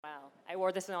Well, I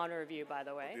wore this in honor of you, by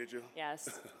the way. Did you?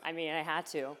 Yes. I mean, I had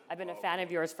to. I've been a fan of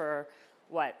yours for,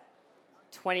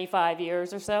 25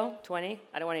 years or so? 20?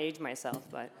 I don't want to age myself,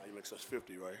 but... It makes us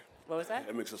 50, right? What was that?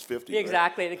 It makes us 50,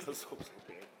 Exactly. right?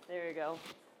 There you go.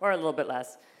 Or a little bit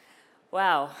less.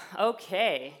 Wow.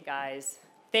 Okay, guys.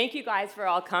 Thank you guys for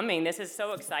all coming. This is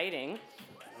so exciting.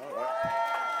 All right.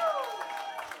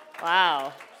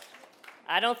 Wow.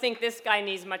 I don't think this guy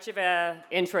needs much of an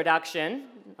introduction,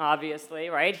 obviously,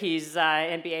 right? He's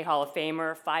NBA Hall of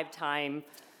Famer, 5-time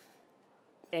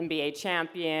NBA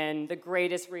champion, the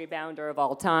greatest rebounder of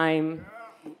all time,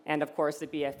 and of course the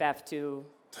BFF to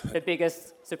the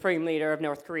biggest supreme leader of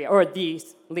North Korea, or the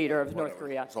leader of North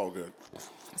Korea. It's all good.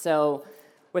 So,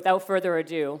 without further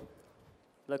ado,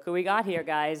 look who we got here,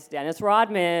 guys. Dennis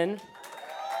Rodman.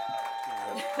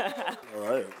 All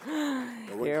right.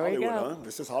 Here we Hollywood, go. huh?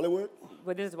 This is Hollywood?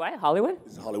 What is what? Hollywood?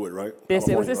 This is Hollywood, right? This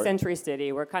it was a California, right? Century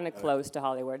City. We're kind of close to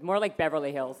Hollywood. More like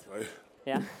Beverly Hills. Right.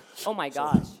 Yeah. Oh my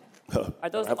gosh. Are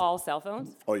those all cell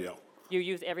phones? Oh, yeah. You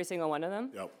use every single one of them?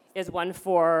 Yep. Is one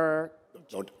for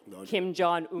Don't, Kim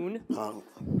Jong-un?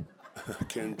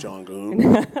 Kim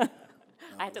Jong-un.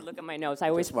 I have to look at my notes. I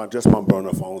always... Just my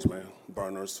burner phones, man.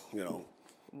 Burners,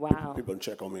 Wow. People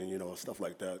check on me, stuff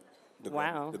like that.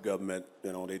 Wow. The government,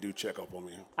 they do check up on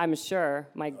me. I'm sure.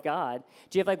 My God.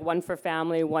 Do you have like one for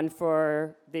family, one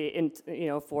for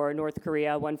for North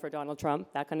Korea, one for Donald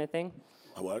Trump, that kind of thing?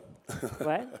 What?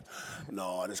 What?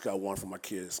 No, I just got one for my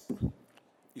kids.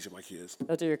 Each of my kids.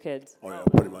 Those are your kids. Oh, yeah,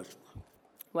 pretty much.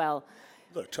 Well,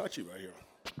 Look, touchy right here.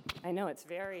 I know it's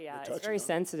very touchy, huh?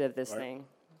 sensitive. This Right. thing.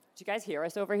 Do you guys hear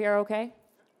us over here? Okay.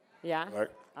 Yeah. Right.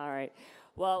 All right.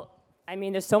 Well, I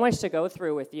mean, there's so much to go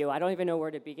through with you. I don't even know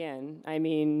where to begin. I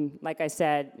mean, like I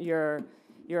said, you're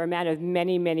a man of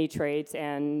many, many traits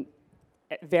and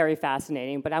very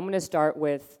fascinating. But I'm going to start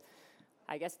with,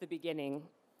 I guess, the beginning.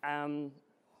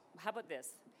 How about this?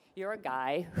 You're a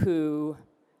guy who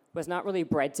was not really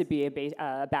bred to be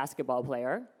a basketball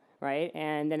player, right?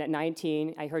 And then at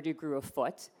 19, I heard you grew a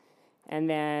foot, and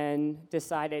then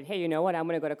decided, hey, you know what? I'm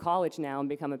going to go to college now and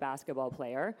become a basketball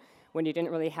player. When you didn't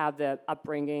really have the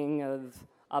upbringing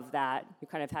of that, you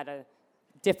kind of had a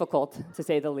difficult, to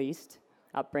say the least,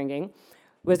 upbringing.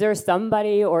 Was there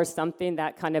somebody or something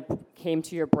that kind of came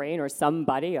to your brain, or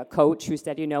somebody, a coach, who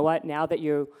said, you know what? Now that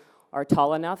you are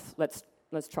tall enough, let's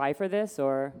try for this,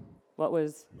 or what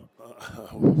was?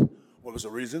 What was the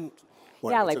reason?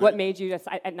 What made you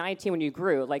at 19 when you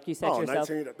grew, like you said to yourself?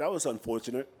 19, that was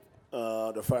unfortunate.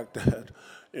 The fact that,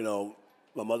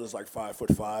 my mother's like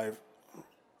 5'5",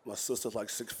 my sister's like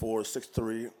 6'4",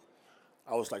 6'3".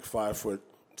 I was like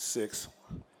 5'6"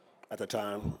 at the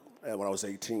time, and when I was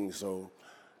 18. So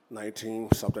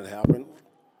 19, something happened,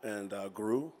 and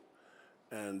grew,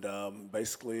 and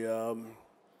basically.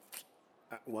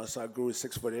 Once I grew to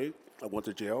 6'8", I went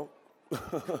to jail.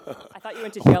 I thought you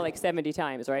went to jail like 70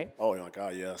 times, right? Oh my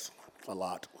God, yes, a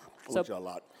lot. I went to jail a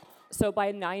lot. So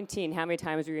by 19, how many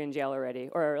times were you in jail already,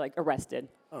 or like arrested?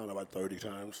 I don't know, about 30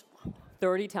 times.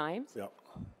 30 times? Yeah.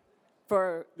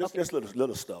 For just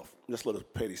little stuff, just little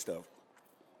petty stuff.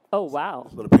 Oh wow.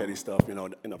 Just little petty stuff,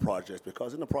 in the project,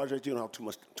 because in the project you don't have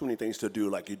too many things to do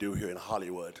like you do here in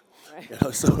Hollywood.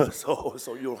 Right.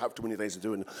 So you don't have too many things to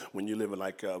do when you live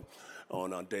like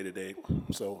on day to day.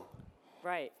 So.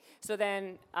 Right. So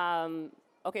then,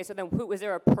 was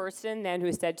there a person then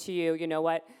who said to you, you know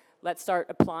what, let's start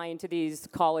applying to these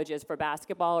colleges for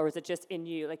basketball, or was it just in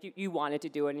you, like you wanted to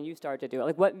do it and you started to do it?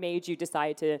 Like, what made you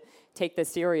decide to take this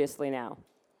seriously now?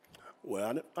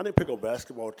 Well, I didn't pick up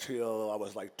basketball till I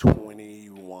was like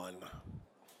 21.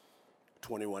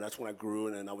 21, that's when I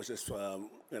grew, and I was just,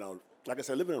 like I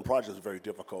said, living in projects is very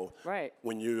difficult. Right.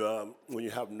 When you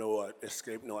have no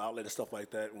escape, no outlet, and stuff like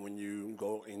that. When you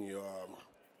go in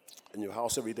your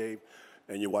house every day,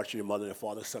 and you watch your mother and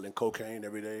father selling cocaine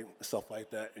every day, and stuff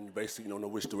like that, and you basically don't know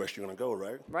which direction you're gonna go,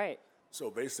 right? Right. So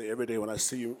basically, every day when I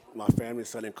see my family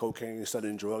selling cocaine,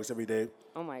 selling drugs every day.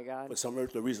 Oh my God. But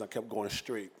the reason I kept going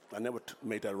straight, I never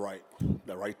made that right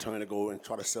turn to go and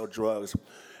try to sell drugs.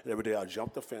 And every day I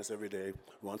jumped the fence every day,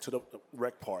 run to the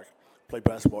rec park, play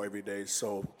basketball every day.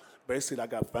 So basically, I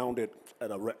got founded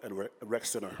at a rec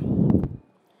center.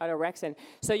 At a rec center.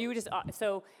 So you just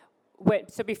so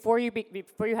before you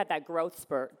had that growth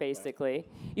spurt, basically,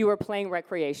 you were playing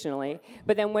recreationally.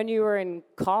 But then when you were in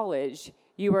college,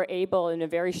 you were able, in a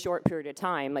very short period of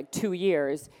time, like 2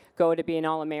 years, go to be an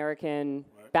All-American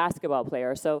basketball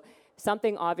player. So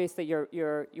something obviously,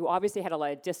 you obviously had a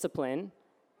lot of discipline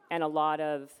and a lot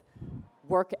of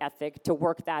work ethic to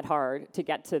work that hard to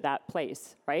get to that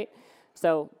place, right?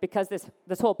 So because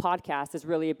this whole podcast is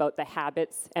really about the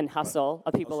habits and hustle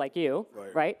of people like you,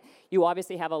 right? You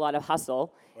obviously have a lot of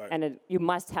hustle, and you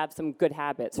must have some good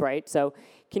habits, right? So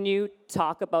can you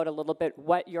talk about a little bit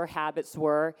what your habits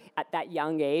were at that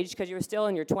young age, because you were still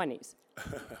in your 20s?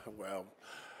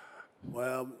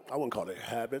 Well, I wouldn't call it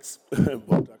habits,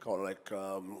 but I call it like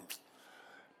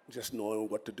just knowing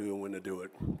what to do and when to do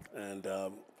it. And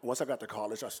once I got to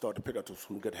college, I started to pick up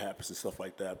some good habits and stuff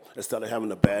like that. Instead of having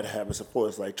the bad habits, of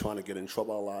course, like trying to get in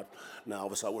trouble a lot. Now,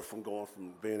 obviously, I went from going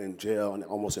from being in jail and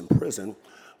almost in prison,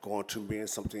 going to being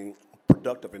something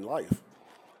productive in life.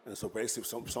 And so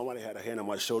basically, somebody had a hand on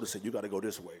my shoulder and said, you got to go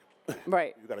this way.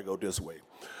 Right. You got to go this way.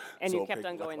 And so you kept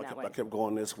on going that way. I kept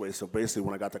going this way. So basically,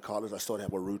 when I got to college, I started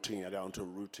having a routine. I got into a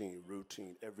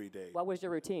routine every day. What was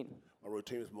your routine? My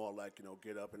routine is more like,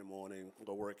 get up in the morning,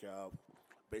 go work out.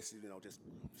 Basically, just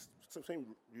some same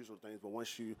usual things. But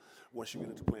once you get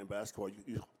into playing basketball,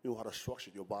 you know how to structure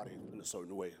your body in a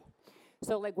certain way.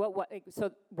 So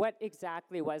what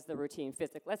exactly was the routine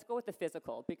physical? Let's go with the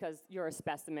physical, because you're a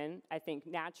specimen. I think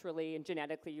naturally and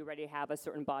genetically you already have a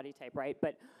certain body type, right?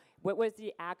 But what was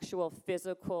the actual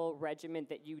physical regimen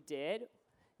that you did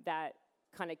that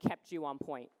kind of kept you on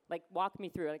point? Like, walk me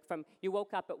through, like, from you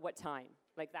woke up at what time,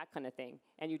 like that kind of thing,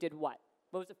 and you did what?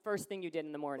 What was the first thing you did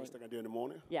in the morning? First thing I did in the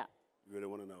morning? Yeah. You really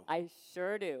want to know? I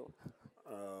sure do.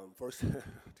 First,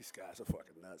 these guys are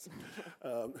fucking nuts.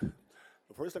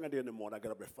 The first thing I did in the morning, I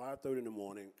got up at 5:30 in the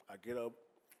morning. I get up,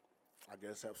 I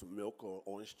guess have some milk or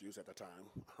orange juice at the time.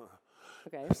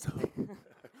 Okay.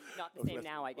 Not the same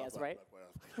now, I guess, right?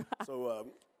 So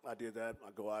I did that.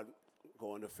 I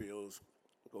go in the fields,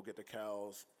 go get the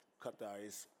cows, cut the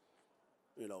ice,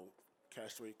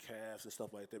 castrate calves and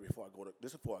stuff like that before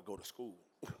I go to school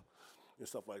and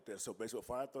stuff like that. So basically,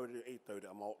 5:30 to 8:30,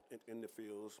 I'm out in the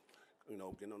fields,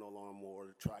 getting on the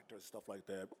lawnmower, tractors, stuff like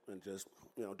that, and just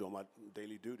doing my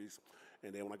daily duties.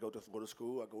 And then when I go to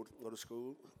school, I go to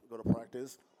school, go to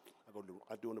practice.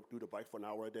 I do the bike for an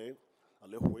hour a day. I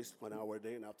lift weights for an hour a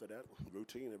day, and after that,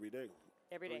 routine every day.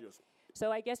 Every day.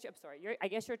 So I guess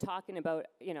you're talking about,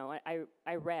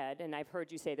 I read, and I've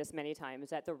heard you say this many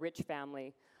times, that the Rich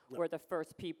family were the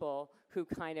first people who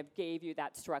kind of gave you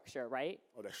that structure, right?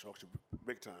 Oh, that structure,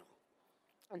 big time.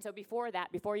 And so before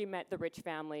you met the Rich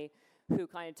family, who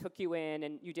kind of took you in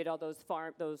and you did all those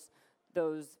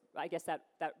I guess that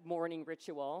morning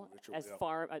ritual as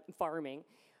farming.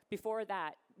 Before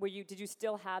that, did you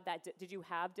still have that? Did you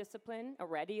have discipline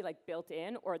already, like built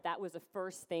in, or that was the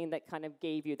first thing that kind of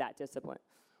gave you that discipline?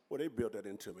 Well, they built that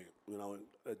into me.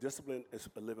 Discipline is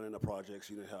living in the projects.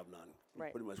 You didn't have none.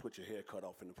 Right. Pretty much with your hair cut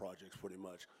off in the projects, pretty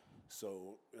much.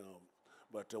 So,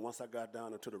 but once I got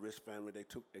down into the Rich family, they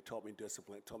taught me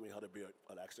discipline, taught me how to be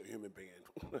an actual human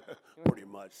being, pretty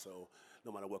much. So,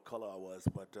 no matter what color I was,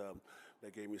 but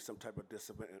they gave me some type of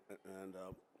discipline and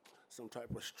some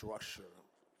type of structure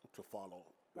to follow.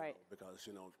 Right. Because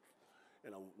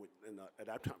at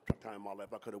that time in my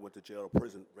life, I could have went to jail or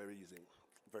prison very easy,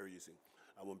 very easy.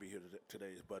 I wouldn't be here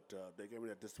today, but they gave me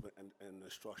that discipline and the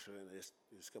structure, and it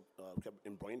just kept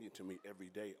ingraining to me every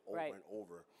day, over and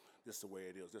over. This is the way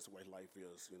it is. This is the way life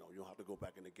is. You don't have to go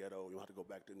back in the ghetto. You don't have to go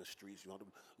back in the streets. You don't have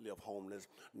to live homeless.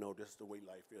 No, this is the way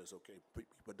life is. Okay, be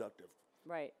productive.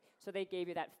 Right. So they gave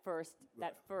you that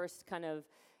first kind of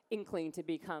inkling to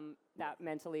become that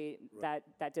mentally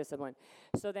that discipline.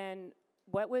 So then,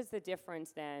 what was the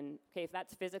difference then? Okay, if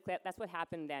that's physically, that's what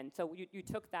happened then. So you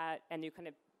took that and you kind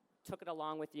of took it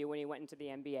along with you when you went into the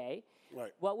NBA.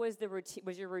 Right. What was the routine?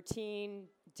 Was your routine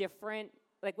different?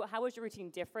 Like, how was your routine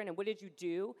different, and what did you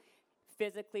do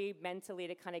physically, mentally,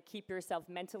 to kind of keep yourself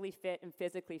mentally fit and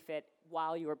physically fit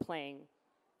while you were playing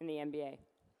in the NBA?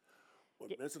 Well,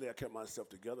 mentally, I kept myself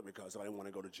together because I didn't want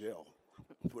to go to jail.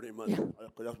 Pretty much,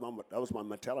 that was my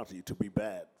mentality, to be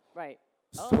bad. Right.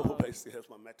 So basically, that's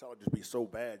my mentality, to be so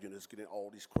bad. Just getting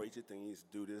all these crazy things,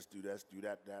 do this, do that,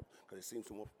 because it seems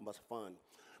so much fun.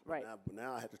 Right. But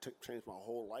now I had to change my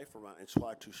whole life around and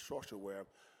try to structure where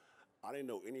I didn't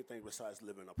know anything besides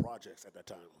living in the projects at that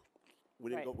time. We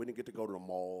didn't get to go to the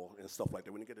mall and stuff like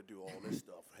that. We didn't get to do all this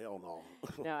stuff. Hell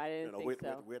no. No, I didn't think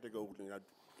so. We had to go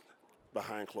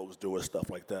behind closed doors, stuff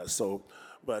like that. So,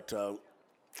 but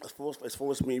as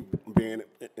far as me being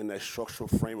in that structural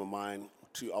frame of mind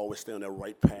to always stay on that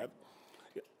right path,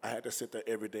 I had to sit there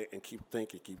every day and keep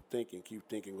thinking,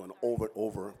 going over and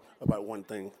over about one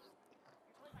thing.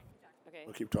 Okay.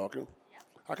 I'll keep talking.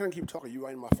 How can I keep talking? You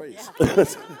right in my face. Yeah.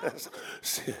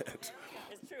 Shit.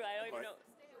 It's true. I don't even know.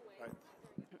 Right.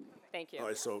 Thank you. All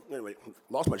right. So anyway,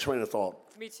 lost my train of thought.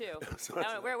 Me too.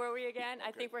 Where were we again?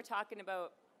 I think we're talking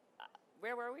about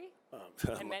where were we?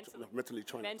 And mentally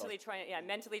trying.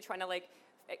 Mentally trying to like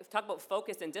talk about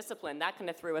focus and discipline. That kind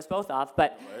of threw us both off.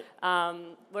 But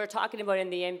we're talking about in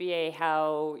the NBA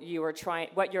how you were trying,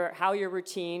 how your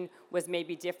routine was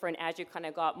maybe different as you kind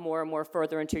of got more and more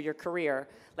further into your career.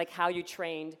 Like how you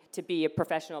trained to be a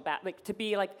professional to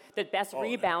be like the best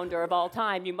rebounder of all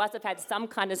time. You must have had some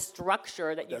kind of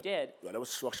structure that you did. Yeah, that was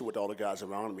structure with all the guys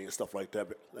around me and stuff like that.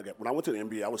 But like, when I went to the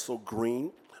NBA, I was so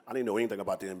green. I didn't know anything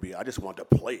about the NBA. I just wanted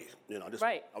to play. I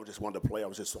just wanted to play. I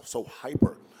was just so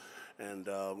hyper. And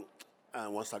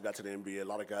once I got to the NBA, a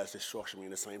lot of guys just structured me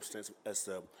in the same sense as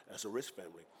the rich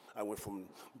family. I went from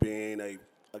being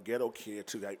a ghetto kid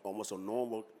to like almost a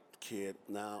normal kid.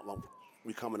 Now I'm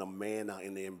becoming a man now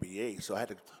in the NBA. So I had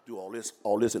to do all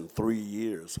this in 3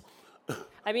 years.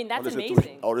 I mean, that's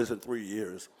amazing. All this in 3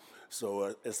 years.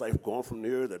 So it's like going from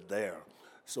there to there.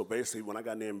 So basically, when I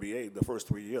got in the NBA, the first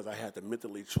 3 years, I had to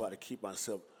mentally try to keep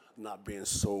myself not being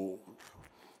so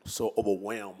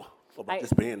overwhelmed about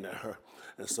just being there.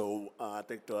 And so I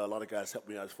think a lot of guys helped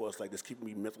me out as far as like just keeping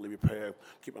me mentally prepared,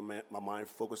 keep my mind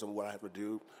focused on what I have to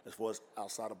do as far as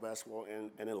outside of basketball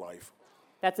and in life.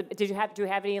 Do you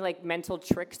have any like mental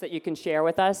tricks that you can share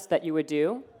with us that you would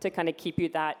do to kind of keep you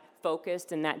that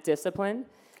focused and that disciplined?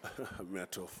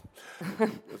 mental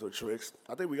tricks.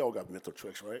 I think we all got mental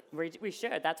tricks, right? We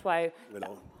should. That's why.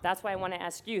 That's why I want to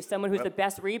ask you, someone who's the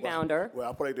best rebounder. Well,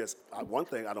 I'll put it like this. One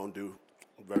thing I don't do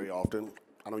very often.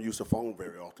 I don't use the phone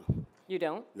very often. You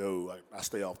don't? No, I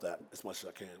stay off that as much as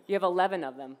I can. You have 11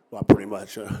 of them. Well, pretty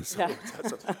much. So Yeah.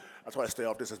 I try to stay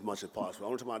off this as much as possible.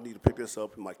 The only time I need to pick this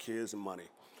up is my kids and money.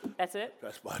 That's it?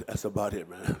 That's about it,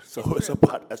 man. So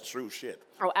that's true shit.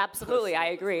 Oh, absolutely. I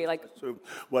agree. Like, that's true.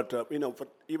 But but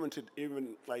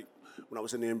even like when I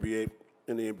was in the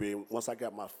NBA, once I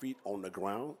got my feet on the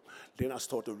ground, then I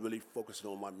started to really focus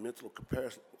on my mental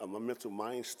comparison, my mental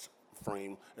mind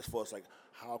frame as far as like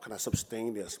how can I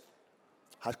sustain this?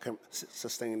 How can I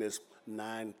sustain this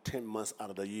 9-10 months out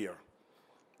of the year?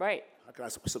 Right. How can I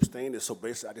sustain this? So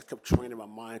basically, I just kept training my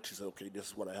mind to say, okay, this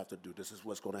is what I have to do. This is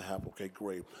what's going to happen. Okay,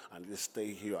 great. I need to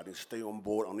stay here. I need to stay on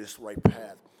board on this right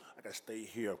path. I got to stay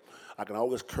here. I can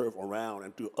always curve around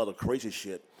and do other crazy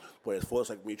shit. But as far as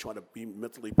like me trying to be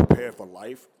mentally prepared for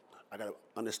life, I got to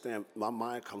understand my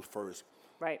mind comes first.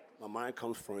 Right. My mind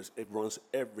comes first. It runs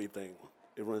everything.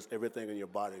 It runs everything in your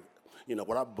body.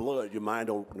 Without blood, your mind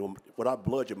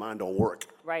don't work.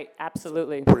 Right,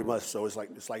 absolutely. Pretty much. So it's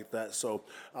like that. So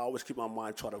I always keep my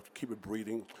mind, try to keep it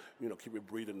breathing. Keep it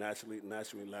breathing naturally.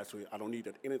 I don't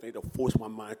need anything to force my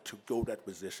mind to go that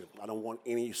position. I don't want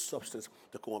any substance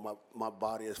to go in my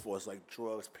body as far as like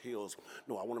drugs, pills.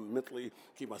 No, I want to mentally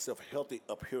keep myself healthy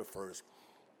up here first.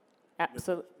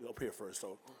 Absolutely. Up here first.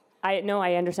 So I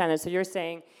understand that. So you're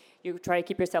saying you try to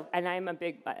keep yourself, and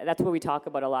that's what we talk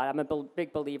about a lot. I'm a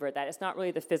big believer that it's not really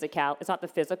it's not the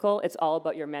physical, it's all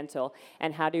about your mental.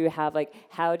 And if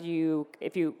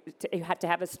you have to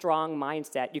have a strong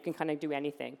mindset, you can kind of do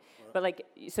anything. But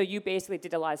so you basically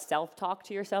did a lot of self-talk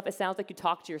to yourself. It sounds like you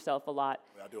talk to yourself a lot.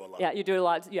 I do a lot. Yeah, you do a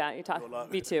lot. Yeah, you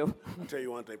talk. Me too. I'll tell you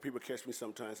one thing. People catch me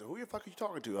sometimes and say, who the fuck are you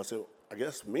talking to? I said, I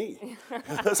guess me.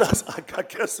 I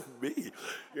guess me.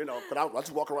 But I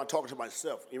just walk around talking to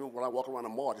myself. Even when I walk around the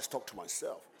mall, I just talk to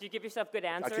myself. Do you give yourself good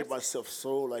answers? I give myself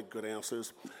good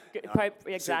answers.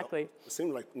 Exactly. It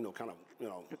seems like, kind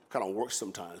of works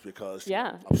sometimes because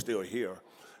I'm still here.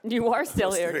 You are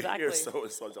still here, exactly. Here, so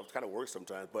it kind of works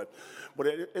sometimes. But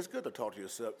it's good to talk to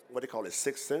yourself. What they call it,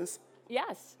 sixth sense?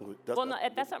 Yes. That's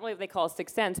not really what they call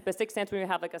sixth sense, but sixth sense when you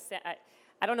have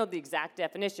I don't know the exact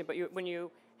definition, but when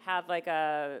you have like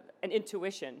an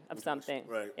intuition of something.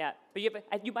 Right. Yeah. But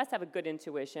you must have a good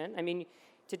intuition. I mean,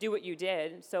 to do what you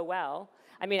did so well.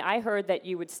 I mean, I heard that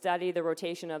you would study the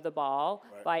rotation of the ball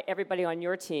by everybody on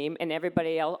your team and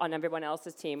everybody else on everyone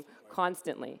else's team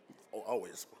constantly. Oh,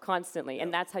 always. Constantly,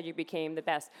 and that's how you became the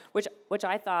best. Which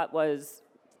I thought was,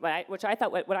 what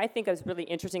I think is really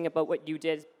interesting about what you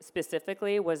did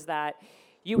specifically was that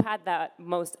you had that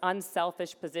most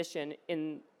unselfish position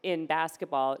in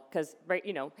basketball because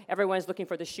everyone's looking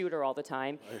for the shooter all the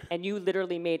time, and you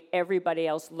literally made everybody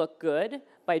else look good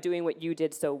by doing what you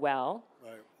did so well.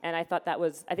 Right. And I thought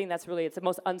it's the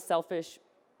most unselfish,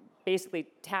 basically,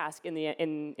 task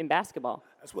in basketball.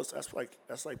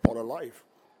 That's like part of life.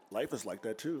 Life is like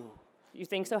that too. You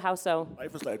think so? How so?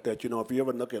 Life is like that. If you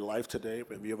ever look at life today,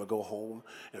 if you ever go home,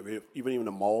 and even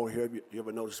the mall here, you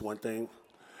ever notice one thing,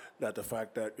 that the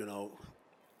fact that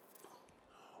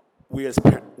we as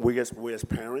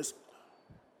parents,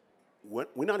 we're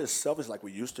not as selfish like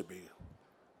we used to be.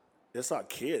 It's our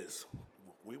kids.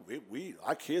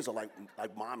 our kids are like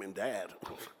mom and dad.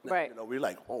 Right. You know, we're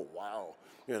like, oh wow.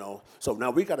 You know, so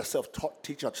now we got to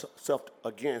teach ourselves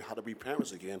again how to be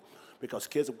parents again, because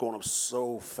kids are growing up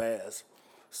so fast.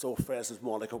 So fast, it's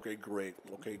more like, okay, great.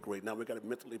 Now we got to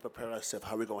mentally prepare ourselves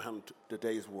how we're going to handle the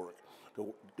day's work,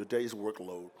 the day's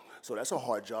workload. So that's a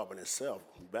hard job in itself.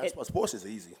 Basketball, sports is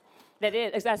easy.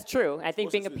 That's true. I think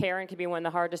Sports being a is easy. parent can be one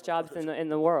of the hardest jobs in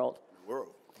the world. World,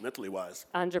 mentally wise.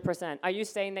 100%. Are you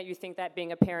saying that you think that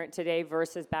being a parent today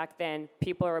versus back then,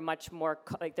 people are much more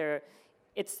like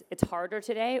it's harder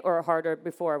today or harder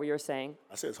before? We were saying.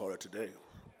 I say it's harder today.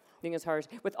 I think it's hard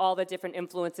with all the different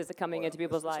influences that coming into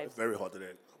people's lives. It's very hard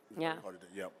today. Yeah. Very hard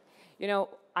today. Yeah. You know,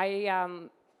 I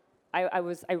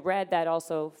read that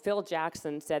also Phil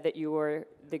Jackson said that you were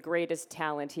the greatest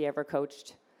talent he ever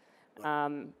coached,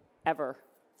 ever.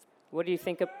 What do you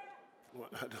think of?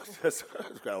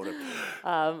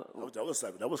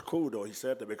 That was cool though. He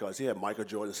said that because he had Michael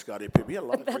Jordan, Scottie Pippen. He had a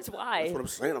lot of That's why. That's what I'm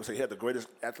saying. I'm saying he had the greatest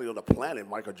athlete on the planet,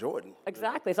 Michael Jordan.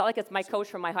 Exactly. It's not like it's my coach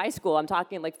from my high school. I'm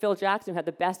talking like Phil Jackson had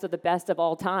the best of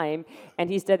all time, and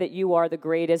he said that you are the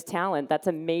greatest talent. That's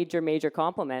a major, major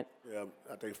compliment. Yeah,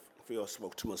 I think Phil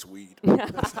smoked too much weed.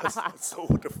 So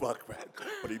what the fuck, man?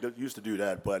 But he used to do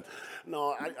that. But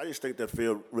no, I just think that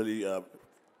Phil really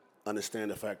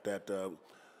understand the fact that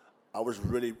I was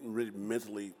really, really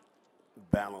mentally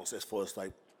balanced as far as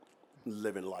like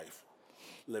living life.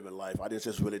 I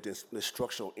just really didn't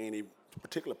structure on any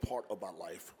particular part about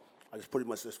life. I just pretty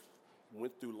much just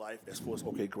went through life as far as,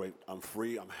 okay, great, I'm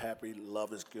free, I'm happy,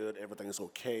 love is good, everything is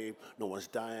okay, no one's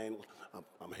dying,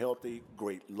 I'm healthy,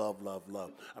 great, love.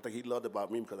 I think he loved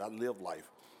about me because I live life.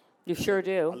 You sure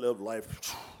do. I live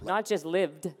life. Not just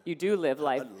lived, you do live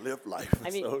life. I live life. I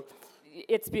mean, so,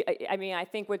 I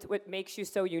think what makes you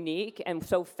so unique and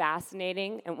so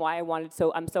fascinating, and why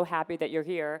I'm so happy that you're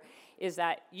here, is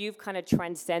that you've kind of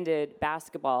transcended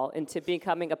basketball into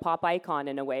becoming a pop icon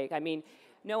in a way. I mean,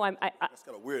 no, that's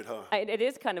kind of weird, huh? It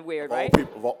is kind of weird, of right?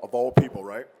 Of all people,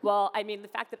 right? Well, I mean, the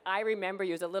fact that I remember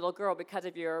you as a little girl because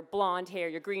of your blonde hair,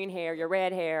 your green hair, your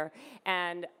red hair,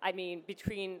 and I mean,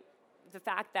 between the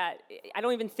fact that I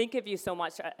don't even think of you so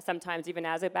much sometimes even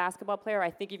as a basketball player. I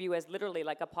think of you as literally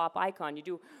like a pop icon. You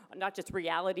do not just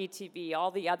reality TV, all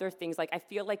the other things. Like I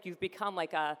feel like you've become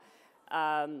like a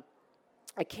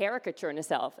caricature in a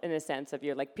sense of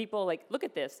you. Like people like, look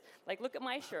at this. Like look at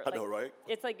my shirt. I know, right?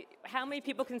 It's like, how many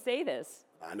people can say this?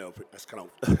 I know. That's kind of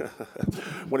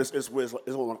when it's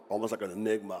almost like an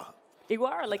enigma. You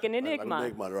are like an enigma. Like an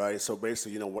enigma, right? So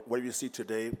basically, what you see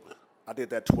today, I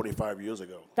did that 25 years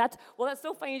ago. That's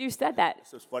so funny you said that.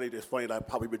 It's funny that I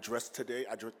probably been dressed today.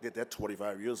 I did that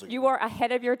 25 years ago. You are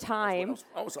ahead of your time.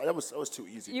 That was too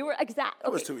easy. You were exactly.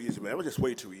 That was too easy, man. It was just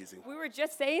way too easy. We were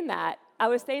just saying that. I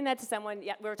was saying that to someone.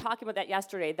 Yeah, we were talking about that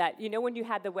yesterday. That when you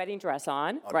had the wedding dress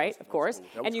on, right? Of course,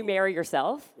 cool. and you cool. marry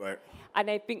yourself. Right. And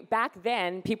I think back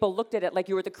then people looked at it like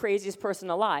you were the craziest person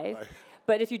alive. Right.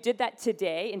 But if you did that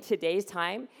today, in today's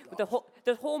time,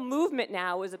 the whole movement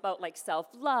now is about like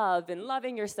self-love and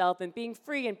loving yourself and being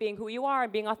free and being who you are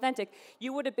and being authentic.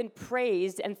 You would have been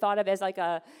praised and thought of as like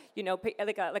a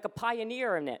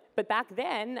pioneer in it. But back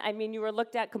then, I mean, you were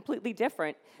looked at completely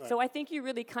different. Right. So I think you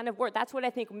really kind of were. That's what I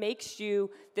think makes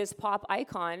you this pop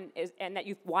icon, and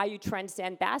why you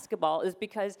transcend basketball is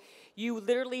because you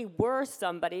literally were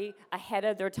somebody ahead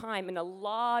of their time in a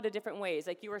lot of different ways.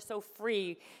 Like you were so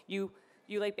free. You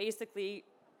like basically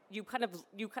you kind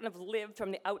of lived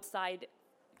from the outside,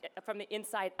 from the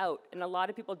inside out, and a lot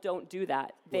of people don't do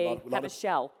that. They have a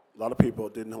shell. A lot of people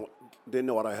didn't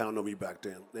know what I handled me back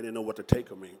then. They didn't know what to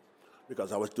take of me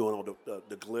because I was doing all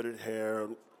the glittered hair,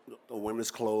 the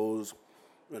women's clothes.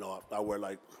 I wear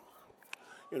like,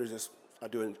 I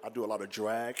do a lot of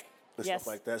drag and Yes. stuff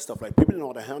like that. Stuff like people didn't know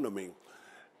how to handle me.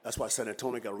 That's why San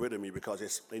Antonio got rid of me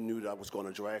because they knew that I was going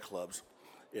to drag clubs.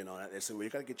 They said, well, you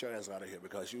got to get your ass out of here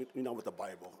because you're not with the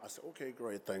Bible. I said, okay,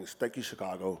 great, thanks. Thank you,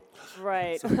 Chicago.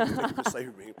 Right. So, thank you for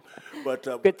saving me. But,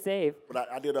 Good save.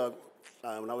 But I did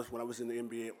when I was in the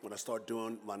NBA, when I started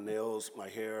doing my nails, my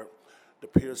hair, the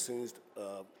piercings,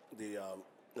 the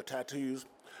tattoos,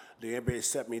 the NBA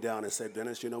sat me down and said,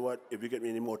 Dennis, you know what? If you get me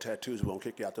any more tattoos, we're going to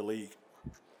kick you out the league.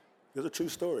 It's a true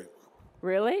story.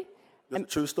 Really? It's a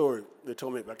true story. They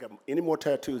told me if I got any more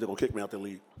tattoos, they're going to kick me out the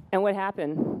league. And what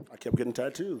happened? I kept getting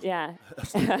tattoos. Yeah.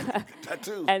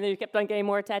 Tattoos. And then you kept on getting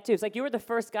more tattoos. Like you were the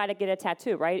first guy to get a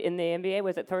tattoo, right? In the NBA,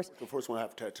 was it first? The first one to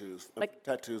have tattoos. Like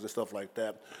tattoos and stuff like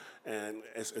that. And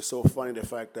it's so funny the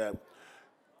fact that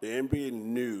the NBA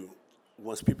knew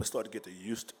once people started getting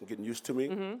used to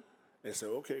me, they said,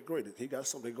 okay, great, he got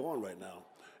something going right now.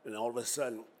 And all of a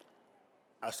sudden,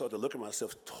 I started to look at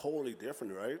myself totally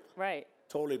different, right? Right.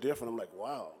 totally different. I'm like,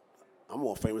 wow, I'm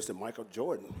more famous than Michael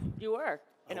Jordan. You were,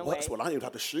 in a I way. was, well, I didn't even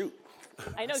have to shoot.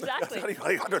 I know exactly. I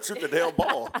didn't have to shoot the damn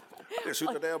ball. I didn't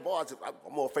shoot the damn ball. I said,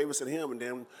 I'm more famous than him. And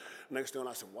then next thing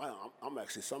I said, wow, I'm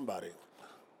actually somebody.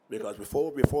 Because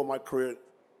before my career,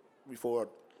 before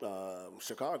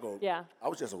Chicago, Yeah. I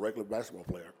was just a regular basketball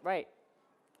player. Right.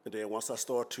 And then once I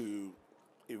started to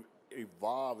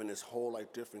evolve in this whole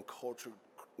like different culture,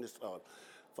 this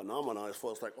phenomenon, as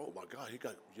far as like, oh my God, he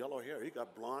got yellow hair, he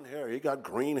got blonde hair, he got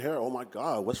green hair. Oh my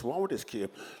God, what's wrong with this kid?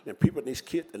 And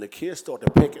the kids start to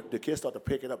pick it. The kids start to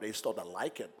pick it up. They start to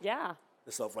like it Yeah.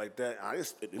 and stuff like that.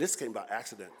 This came by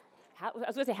accident. I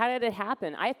was gonna say, how did it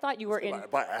happen? I thought you were in.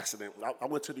 By accident. I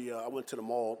went to the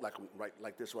mall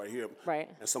like this right here. Right.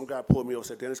 And some guy pulled me over and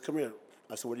said, Dennis, come here.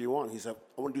 I said, what do you want? He said,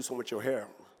 I want to do something with your hair.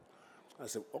 I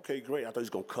said, okay, great. I thought he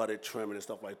was going to cut it, trim it, and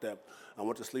stuff like that. I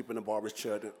went to sleep in the barber's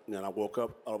chair, and then I woke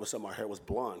up. All of a sudden, my hair was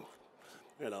blonde.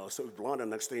 So it was blonde, and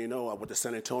next thing you know, I went to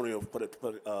San Antonio for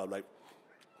like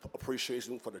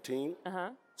appreciation for the team.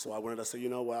 So I went and I said, you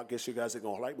know what, I guess you guys ain't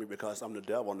going to like me because I'm the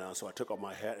devil now. So I took off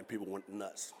my hat, and people went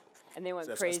nuts. And they went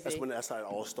So crazy. that's how it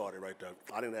all started right there.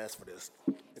 I didn't ask for this.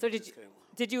 So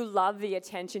did you love the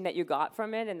attention that you got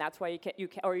from it, and that's why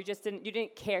or you just didn't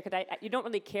care? Because you don't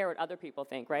really care what other people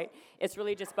think, right? It's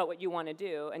really just about what you want to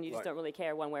do, and you just Right. don't really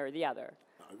care one way or the other,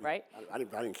 right? I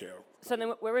didn't care. So then,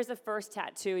 where was the first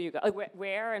tattoo you got? Like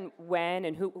where and when,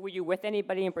 and who were you with?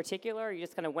 Anybody in particular, or you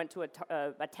just kind of went to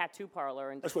a tattoo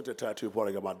parlor and? I just went to the tattoo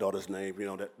parlor, got my daughter's name.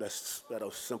 That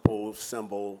a simple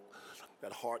symbol.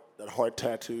 That heart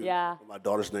tattoo. Yeah. With my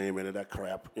daughter's name in it. That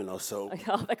crap. So.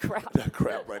 All the crap. That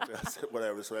crap right there. I said,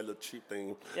 whatever. So that little cheap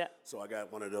thing. Yeah. So I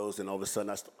got one of those, and all of a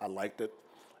sudden I liked it.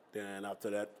 Then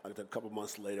after that, a couple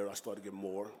months later, I started to get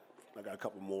more. I got a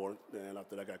couple more. Then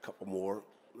after that, I got a couple more.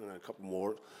 Then a couple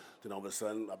more. Then all of a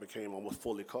sudden, I became almost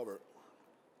fully covered.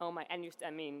 Oh my! And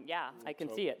yeah, I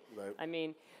can see it.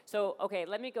 Right. So okay,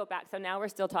 let me go back. So now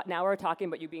we're talking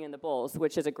about you being in the Bulls,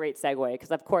 which is a great segue. Because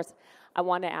of course, I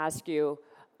want to ask you.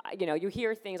 You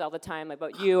hear things all the time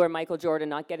about you or Michael Jordan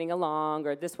not getting along,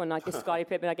 or this one not Scottie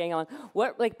Pippen not getting along.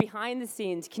 What, like behind the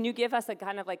scenes, can you give us a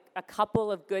kind of like a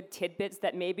couple of good tidbits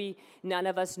that maybe none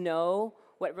of us know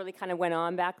what really kind of went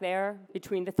on back there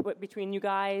between you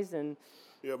guys and?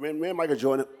 Yeah, me and Michael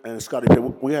Jordan and Scottie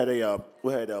Pippen, we had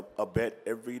a bet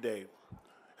every day.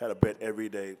 Had a bet every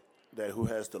day that who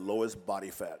has the lowest body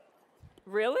fat.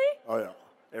 Really? Oh yeah,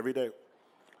 every day.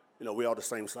 We all the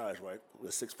same size, right? We're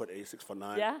 6'8",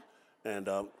 6'9". Yeah. And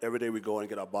every day we go and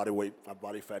get our body weight, our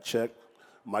body fat checked.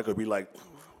 Michael would be like,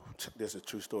 this is a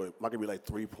true story. Michael would be like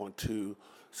 3.2.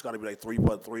 Scottie would be like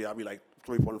 3.3. I'd be like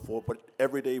 3.4. But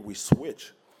every day we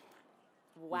switch.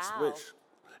 Wow. We switch.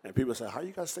 And people say, how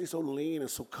you guys stay so lean and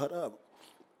so cut up?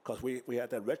 Because we had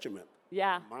that regiment.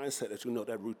 Yeah. Mindset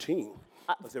that routine.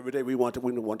 Because every day we want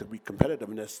to be competitive,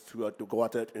 and that's to go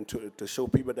out there and to show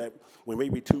people that we may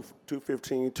be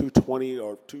 215, 220,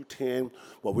 or 210,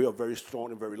 but we are very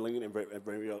strong and very lean and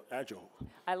very agile.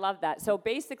 I love that. So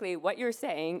basically, what you're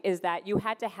saying is that you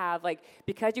had to have,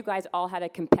 because you guys all had a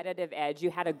competitive edge,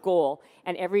 you had a goal,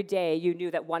 and every day you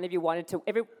knew that one of you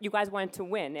you guys wanted to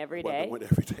win every day. Win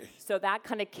every day. So that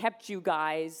kind of kept you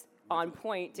guys on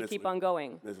point to keep on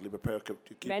going. Mentally prepared to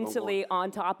keep Mentally on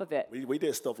top of it. We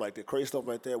did stuff like that, crazy stuff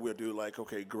like that. We'll do like,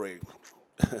 okay, great.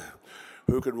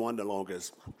 Who could run the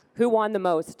longest? Who won the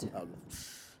most?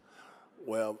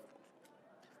 Well,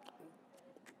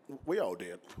 we all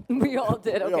did. We all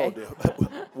did. Okay.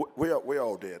 We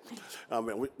all did. I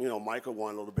mean, Michael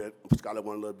won a little bit, Scottie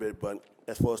won a little bit, but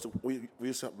as far as we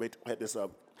had this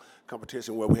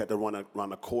competition where we had to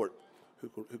run a court.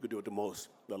 Who could do it the most,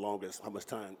 the longest, how much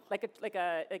time? Like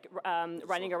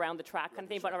running around the track kind of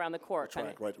thing, but around the court.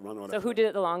 Right, running around. So who did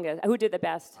it the longest? Who did the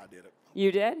best? I did it.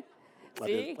 You did?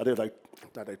 I did like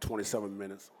 27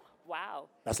 minutes. Wow.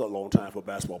 That's a long time for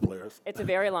basketball players. It's a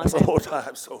very long That's time. a long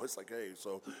time. So it's like, hey,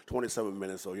 so 27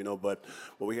 minutes. So, but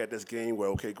we had this game where,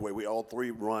 okay, great, we all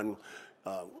three run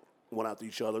one after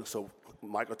each other. So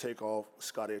Michael take off,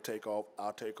 Scottie take off,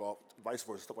 I'll take off, vice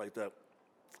versa, stuff like that.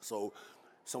 So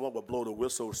someone will blow the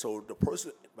whistle, so the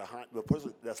person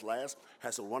that's last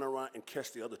has to run around and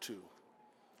catch the other two.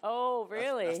 Oh,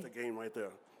 really? That's the game right there.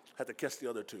 Had to catch the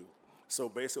other two. So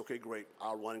basically, okay, great.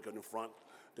 I'll run and go in front.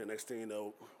 The next thing you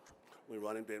know, we're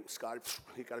running. Then Scottie,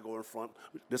 he got to go in front.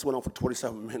 This went on for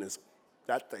 27 minutes.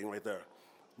 That thing right there,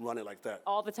 running like that.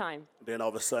 All the time. Then all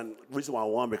of a sudden, the reason why I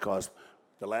won because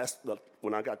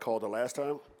when I got called the last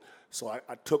time, so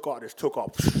I took off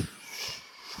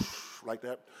like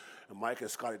that. And Mike and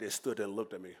Scottie, they stood there and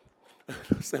looked at me.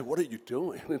 I said, what are you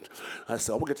doing? And I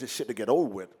said, I'm going to get this shit to get over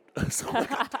with. So I'm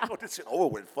like, I want this shit over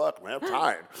with. Fuck, man, I'm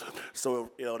tired.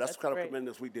 So, that's the kind great. of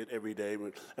tremendous we did every day.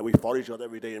 And we fought each other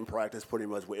every day in practice, pretty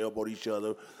much. We elbowed each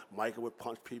other. Michael would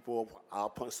punch people. I'll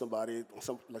punch somebody,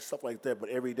 stuff like that. But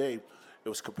every day, it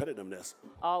was competitiveness.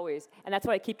 Always. And that's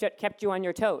what kept you on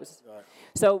your toes. Right.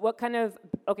 So what kind of,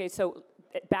 so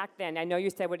back then, I know you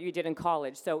said what you did in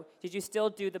college. So did you still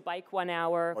do the bike 1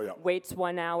 hour, Oh, yeah. weights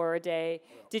 1 hour a day?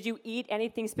 Yeah. Did you eat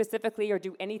anything specifically or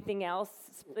do anything else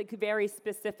like very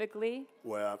specifically?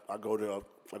 Well, I go to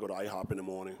IHOP in the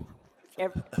morning.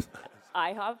 IHOP?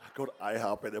 I go to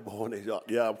IHOP in the morning.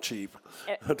 Yeah, I'm cheap.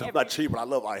 I'm not cheap, but I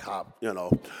love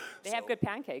IHOP, They have good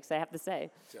pancakes, I have to say.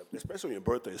 Especially when your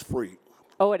birthday is free.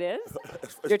 Oh, it is?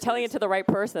 You're telling it to the right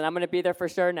person. I'm going to be there for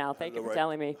sure now. Thank you for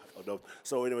telling me.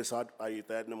 So anyway, I eat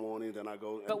that in the morning, then I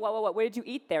go. But what did you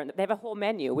eat there? They have a whole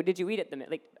menu. What did you eat at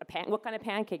the what kind of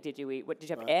pancake did you eat? Did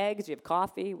you have eggs? Did you have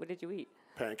coffee? What did you eat?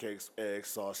 Pancakes, eggs,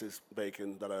 sausage,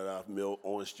 bacon, milk,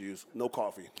 orange juice, no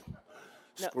coffee.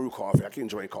 No. Screw coffee. I can't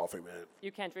drink coffee, man.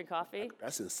 You can't drink coffee?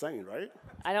 That's insane, right?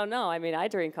 I don't know. I mean, I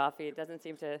drink coffee. It doesn't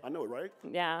seem to. I know it, right?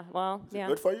 Yeah. Well, Is it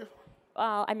good for you?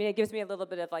 Well, I mean, it gives me a little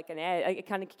bit of like an edge. It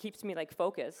kind of keeps me like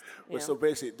focused. So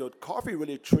basically, the coffee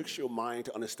really tricks your mind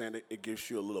to understand it. It gives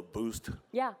you a little boost.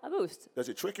 Yeah, a boost. Does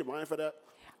it trick your mind for that?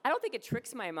 I don't think it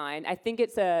tricks my mind. I think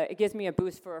it gives me a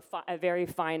boost for a very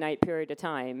finite period of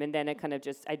time, and then it kind of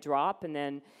just I drop, and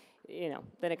then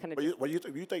then it kind of.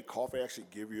 You think coffee actually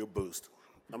give you a boost?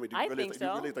 I mean, I think so.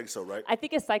 You really think so, right? I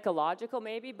think it's psychological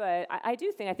maybe, but I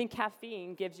think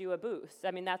caffeine gives you a boost.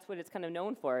 I mean, that's what it's kind of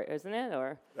known for, isn't it?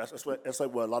 Or that's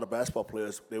like what a lot of basketball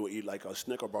players, they would eat like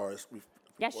Snicker bars.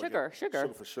 Yeah, sugar.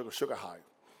 Sugar high.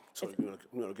 So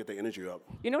get the energy up.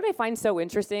 You know what I find so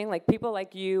interesting? Like people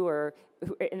like you or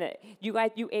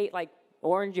you ate like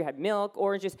orange, you had milk,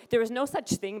 oranges. There was no such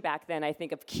thing back then, I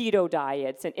think, of keto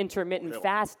diets and intermittent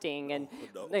fasting and,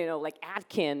 like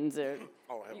Atkins. Or,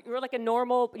 you were like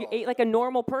you ate like a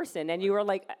normal person, and you were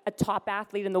like a top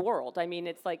athlete in the world. I mean,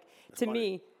 it's like, to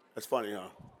me. It's funny, huh?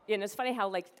 Yeah, and it's funny how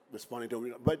like. It's funny,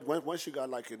 but once you got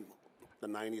like in the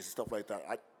 90s and stuff like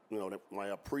that,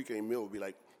 my pre-game meal would be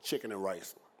like chicken and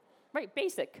rice. Right,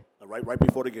 basic. Right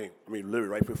before the game. I mean, literally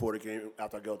right before the game.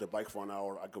 After I get off the bike for an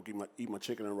hour, I go eat my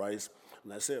chicken and rice,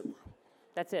 and that's it.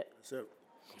 That's it. That's it.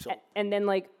 So, and then,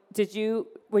 like,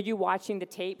 were you watching the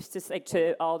tapes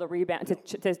to all the rebound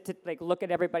to like look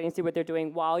at everybody and see what they're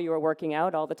doing while you were working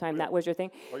out all the time? That was your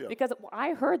thing. Oh, yeah. Because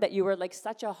I heard that you were like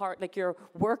such a your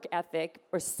work ethic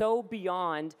was so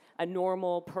beyond a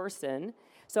normal person.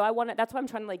 So that's what I'm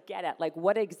trying to like get at. Like,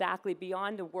 what exactly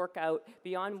beyond the workout,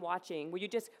 beyond watching, were you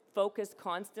just focused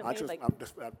constantly?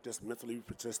 I'm just mentally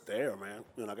just there, man.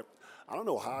 I don't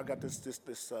know how I got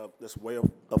this way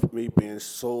of me being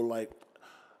so like,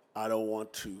 I don't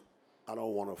want to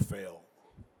fail.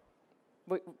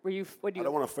 I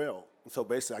don't want to fail. So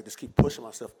basically, I just keep pushing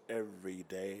myself every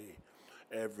day,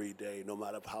 no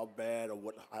matter how bad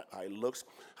or how it looks,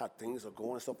 how things are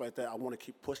going, stuff like that. I want to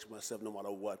keep pushing myself no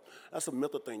matter what. That's a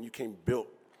mental thing you can't build.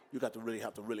 You have to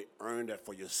really earn that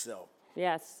for yourself.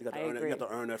 Yes, I agree. You have to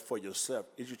earn that for yourself.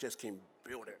 You just can't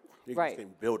build it. You right. just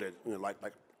can't build it.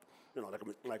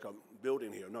 Like a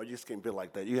building here. No, you just can't build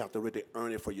like that. You have to really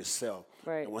earn it for yourself.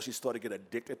 Right. And once you start to get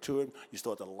addicted to it, you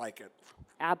start to like it.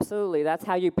 Absolutely. That's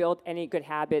how you build any good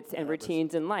habits and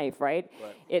routines in life, right?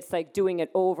 It's like doing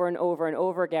it over and over and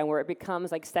over again where it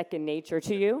becomes like second nature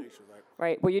to you.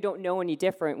 Right, where you don't know any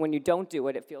different. When you don't do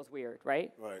it, it feels weird,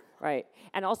 right? Right.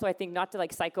 And also, I think not to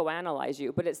like psychoanalyze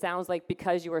you, but it sounds like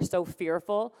because you are so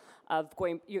fearful of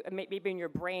maybe in your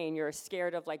brain, you're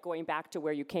scared of like going back to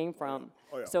where you came from.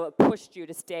 Oh, yeah. So it pushed you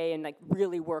to stay and like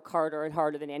really work harder and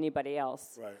harder than anybody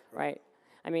else. Right.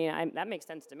 I mean, that makes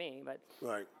sense to me, but.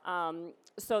 Right.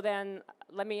 So then,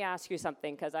 let me ask you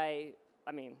something, because I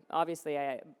mean, obviously,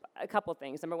 a couple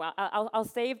things. Number one, I'll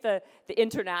save the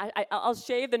internet. I'll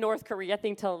shave the North Korea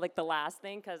thing till like the last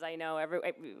thing, because I know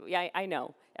I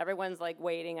know everyone's like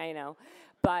waiting. I know,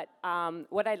 but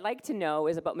what I'd like to know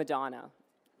is about Madonna.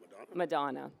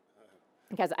 Madonna.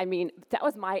 Because, I mean, that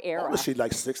was my era. Was she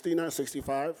like 60 now,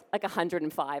 65? Like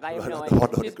 105. I have no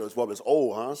idea. This woman's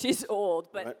old, huh? She's old,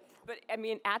 but I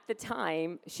mean, at the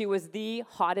time, she was the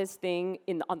hottest thing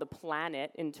on the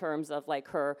planet in terms of like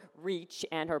her reach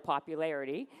and her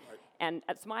popularity. Right. And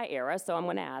that's my era, so I'm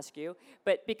going to ask you.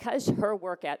 But because her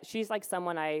work she's like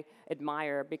someone I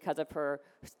admire because of her,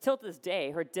 till this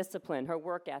day, her discipline, her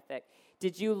work ethic.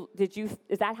 Is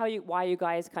that why you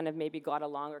guys kind of maybe got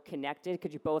along or connected?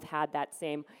 Because you both had that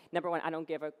same, number one, I don't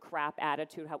give a crap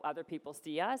attitude how other people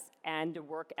see us, and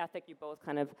work ethic you both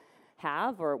kind of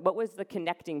have, or what was the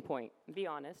connecting point? Be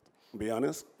honest. Be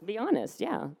honest. Be honest,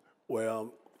 yeah.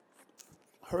 Well,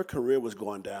 her career was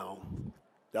going down.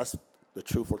 That's the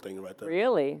truthful thing right there.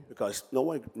 Really? Because no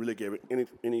one really gave it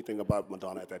anything about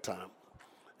Madonna at that time.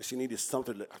 And she needed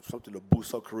something to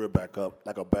boost her career back up,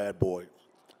 like a bad boy.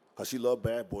 Because she loved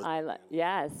bad boys.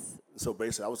 Yes. So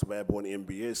basically, I was a bad boy in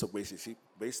the NBA. So basically, she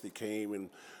basically came and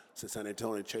to San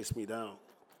Antonio and chased me down.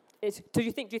 Do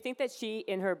you think that she,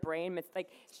 in her brain, like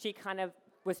she kind of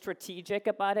was strategic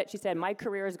about it? She said, "My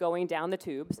career is going down the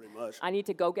tubes. Pretty much. I need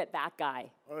to go get that guy."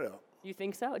 Oh yeah. You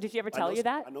think so? Did she ever tell you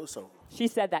that? I know so. She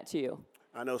said that to you.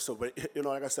 I know so, but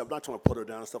like I said, I'm not trying to put her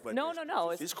down and stuff like that.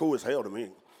 No. She's cool as hell to me.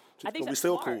 I think we're that's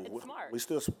still smart. cool. It's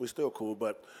smart. We're still cool,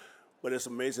 but it's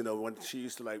amazing though when she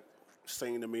used to like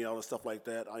sing to me all and stuff like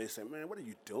that. I used to say, "Man, what are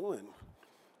you doing?"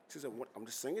 She said, "What? I'm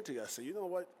just singing to you." I said, "You know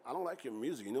what? I don't like your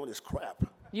music. You know this crap."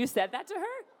 You said that to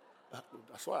her?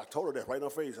 That's why I told her that right in her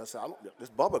face. I said, "This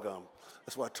bubblegum."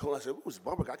 That's why I told her. I said, "Who's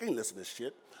bubblegum? I can't listen to this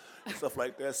shit." Stuff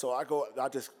like that. So I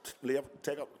just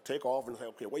take off and say,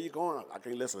 "Okay, where you going?" I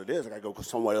can't listen to this. I gotta go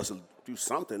somewhere else and do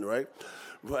something, right?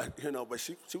 But but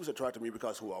she was attracted to me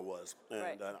because of who I was, and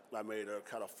Right. I made her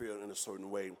kind of feel in a certain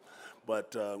way.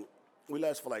 But we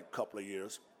lasted for like a couple of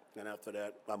years, and after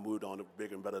that, I moved on to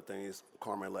bigger and better things.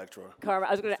 Carmen Electra.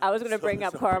 I was gonna bring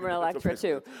up Carmen Electra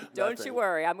too. Don't Nothing. you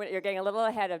worry. You're getting a little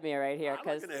ahead of me right here I'm not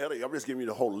because. getting ahead of you. I'm just giving you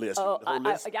the whole list. Oh, The whole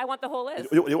list. I want the whole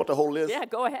list. You want the whole list? Yeah,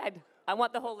 go ahead. I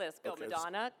want the whole list. Go, Okay.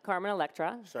 Madonna, Carmen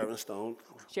Electra, Sharon Stone,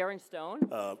 Sharon Stone,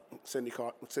 Cindy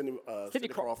Craw-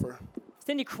 Crawford.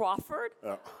 Cindy Crawford.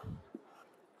 Uh,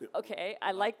 Okay,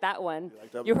 I like that one.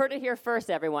 like that You one? heard it here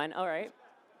first, everyone. All right.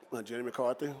 Jenny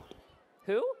McCarthy.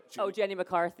 Who? Oh, Jenny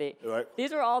McCarthy. Right.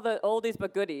 These are all the oldies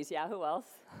but goodies. Yeah, who else?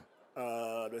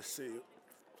 Let's see.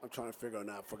 I'm trying to figure it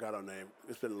out. I forgot her name.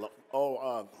 It's been long.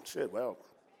 Oh, shit. Well,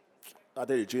 I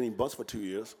dated Jeannie Buss for 2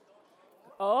 years.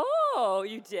 Oh,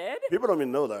 you did? People don't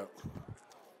even know that,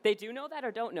 They do know that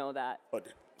or don't know that? but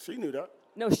she knew that.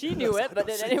 No, she knew it, but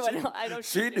did She- anyone she- else? I know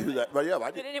She knew that, but yeah, I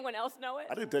Did did. anyone else know it?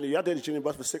 I dated Jeannie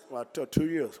Buss for 2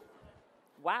 years.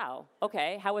 Wow.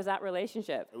 Okay. How was that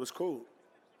relationship? It was cool.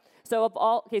 So of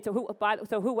all, okay.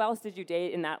 So who else did you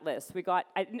date in that list? I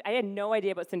had no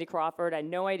idea about Cindy Crawford. I had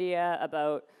no idea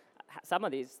about some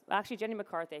of these. Actually, Jenny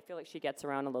McCarthy. I feel like she gets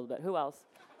around a little bit. Who else?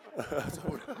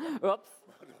 Oops.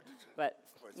 But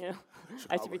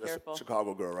I should be That's a careful.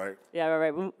 Chicago girl, right? Yeah.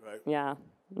 Right. Right. Yeah.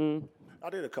 I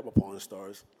did a couple porn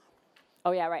stars.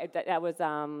 Oh yeah. Right. That was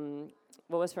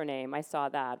what was her name? I saw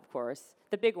that, of course.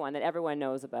 The big one that everyone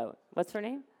knows about. What's her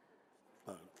name?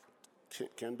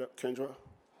 Kendra?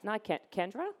 Not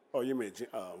Kendra. Oh, you mean,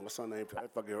 what's her name? I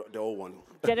forget the old one.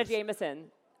 Jenna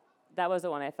Jameson. That was the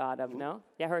one I thought of. No?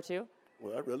 Yeah, her too.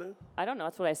 Well, really? I don't know.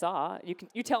 That's what I saw.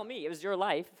 You tell me. It was your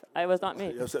life. It was not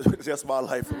me. Yes, that's my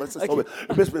life.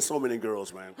 There's been so many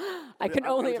girls, man. I can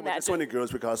only There's so imagine. many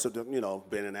girls because of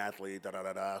being an athlete,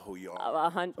 who you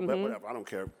are. But whatever, I don't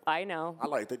care. I know. I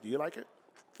liked it. Do you like it?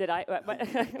 Did I? I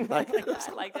liked it. It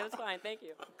was fine. Thank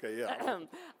you. Okay, yeah.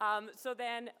 So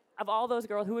then, of all those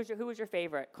girls, who was your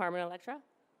favorite? Carmen Electra?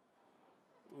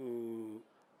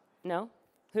 No.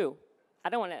 Who? I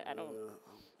don't want to. I don't.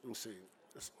 Let me see.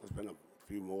 There's been a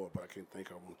few more, but I can't think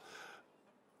of them.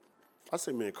 I'd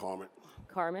say me and Carmen.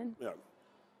 Carmen? Yeah.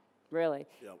 Really?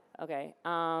 Yeah. Okay.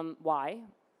 Why?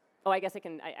 Oh, I guess I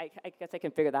can. I guess I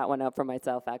can figure that one out for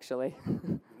myself, actually.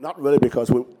 Not really, because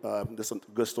this is a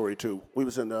good story too. We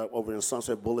was over in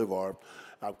Sunset Boulevard.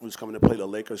 We was coming to play the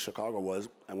Lakers. Chicago was,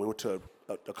 and we went to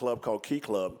a club called Key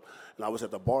Club. And I was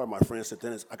at the bar. My friend said,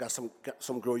 "Dennis, I got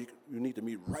some girl you need to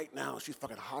meet right now. She's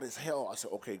fucking hot as hell." I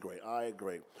said, "Okay, great. All right,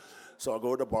 great." So I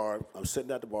go to the bar. I'm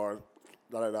sitting at the bar,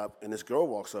 and this girl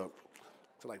walks up.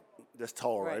 So like this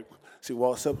tall, right? She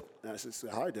walks up and she said,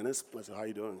 "Hi, Dennis." I said, "How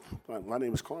you doing?" "My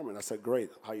name is Carmen." I said,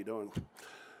 "Great. How you doing?"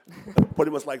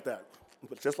 Pretty much like that.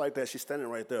 But just like that, she's standing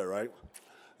right there, right?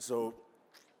 So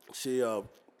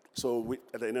we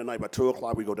at the end of the night, by 2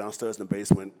 o'clock, we go downstairs in the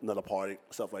basement, another party,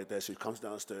 stuff like that. She comes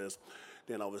downstairs,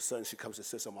 then all of a sudden she comes and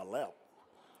sits on my lap.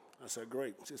 I said,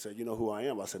 "Great." She said, "You know who I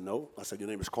am?" I said, "No." I said, "Your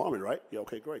name is Carmen, right?" "Yeah,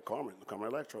 okay, great, Carmen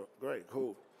Electra, great,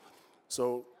 cool."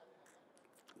 So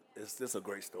it's a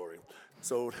great story.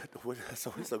 So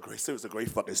it's a great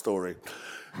fucking story.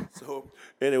 So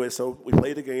anyway, so we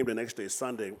played the game the next day,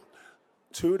 Sunday.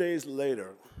 2 days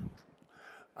later,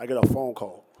 I get a phone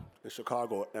call in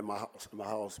Chicago at my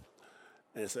house,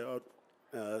 and they say, "Oh,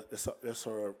 it's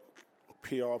her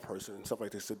PR person and stuff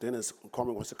like this." So Dennis,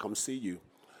 Carmen wants to come see you.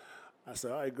 I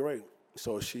said, "All right, great."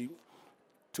 So 2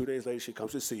 days later, she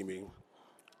comes to see me.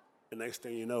 The next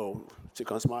thing you know, she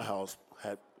comes to my house,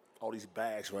 had all these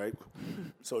bags, right?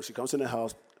 So she comes in the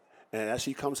house, And as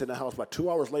she comes in the house, about 2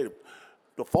 hours later,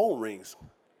 the phone rings.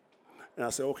 And I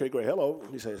said, okay, great, hello.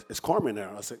 He says, is Carmen there?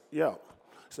 I said, yeah. He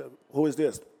said, who is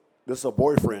this? This is a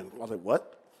boyfriend. I was like,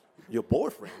 what? Your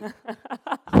boyfriend?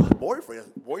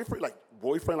 Boyfriend,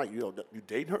 like, you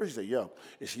dating her? She said, yeah.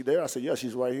 Is she there? I said, yeah,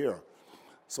 she's right here.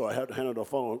 So I had to hand her the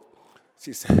phone.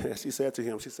 She said to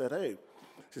him, she said, hey,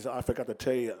 she said, I forgot to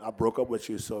tell you, I broke up with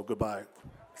you, so goodbye.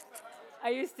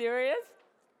 Are you serious?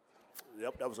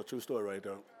 Yep, that was a true story right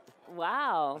there.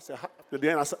 Wow. I said,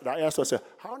 then I asked her, I said,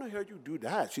 how in the hell you do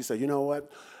that? She said, you know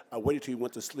what? I waited till you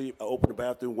went to sleep. I opened the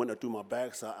bathroom, went through my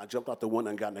bag, so I jumped out the window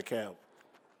and got in the cab.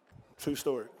 True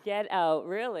story. Get out,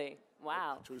 really?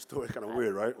 Wow. True story. Kind of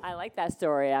weird, right? I like that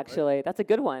story, actually. Right? That's a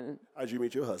good one. How'd you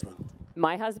meet your husband?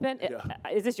 My husband? Yeah.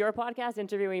 Is this your podcast,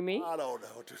 interviewing me? I don't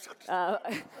know.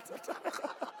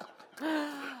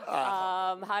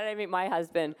 How did I meet my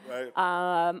husband? Right.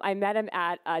 I met him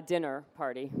at a dinner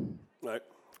party. Right.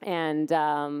 And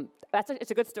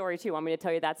it's a good story, too. Want me to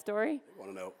tell you that story? I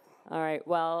want to know. All right.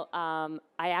 Well,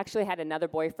 I actually had another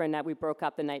boyfriend that we broke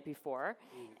up the night before.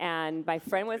 And my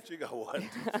friend was... You got one.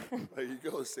 There you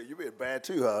go. See, you being bad,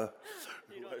 too, huh?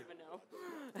 You don't even know.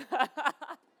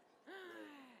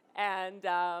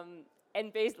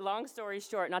 And long story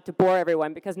short, not to bore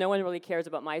everyone, because no one really cares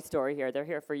about my story here. They're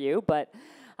here for you. But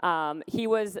he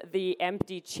was the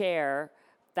empty chair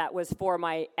that was for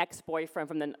my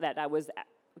ex-boyfriend that I was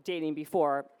dating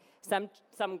before. Some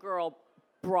girl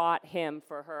brought him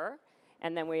for her,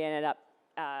 and then we ended up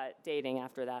dating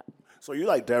after that. So you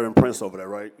like Darren Prince over there,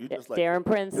 right? You just like Darren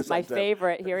Prince, my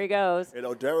favorite. Here he goes. You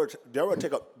know, Darren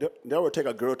would take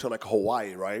a girl to like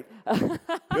Hawaii, right?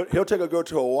 he'll take a girl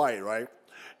to Hawaii, right?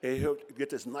 And he'll get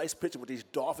this nice picture with these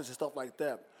dolphins and stuff like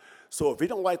that. So if he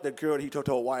don't like the girl he took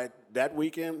to Hawaii that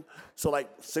weekend, so like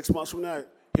 6 months from now,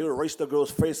 he'll erase the girl's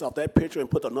face off that picture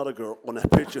and put another girl on that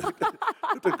picture.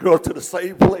 Took the girl to the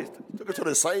same place. Took her to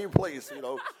the same place, you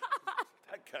know.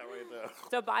 That guy right there.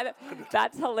 So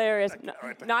that's hilarious.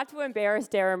 Not to embarrass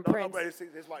Darren Prince.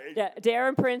 It's my agent. Yeah,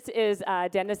 Darren Prince is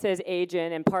Dennis's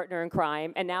agent and partner in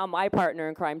crime, and now my partner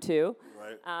in crime too.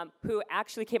 Right. Who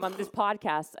actually came on this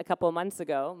podcast a couple of months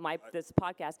ago, this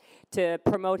podcast, to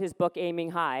promote his book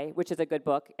Aiming High, which is a good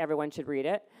book. Everyone should read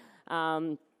it.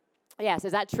 Yes,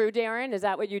 is that true, Darren? Is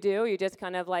that what you do? You just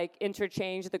kind of like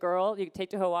interchange the girl you take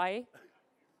to Hawaii?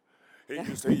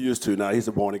 He used to. Now he's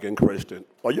a born-again Christian.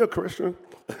 Are you a Christian?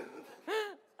 I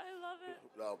love it.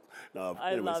 No.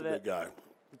 I Anyways, love he's a it. good guy.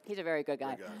 He's a very good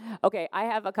guy. Good guy. Okay, I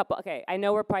have a couple. Okay, I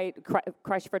know we're probably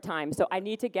crushed for time, so I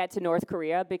need to get to North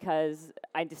Korea because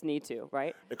I just need to,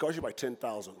 right? It costs you like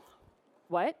 $10,000.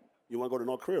 What? You want to go to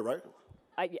North Korea, right?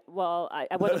 I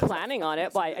wasn't planning on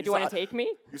it. Why? Do you want to take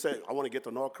me? You said, I want to get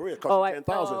to North Korea. It costs you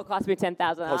 $10,000. It cost me $10,000.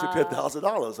 It cost you $10,000,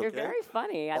 okay? You're very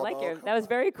funny. I like your. That was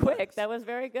very quick. That was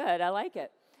very good. I like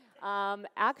it.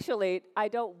 Actually, I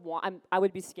don't want. I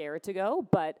would be scared to go,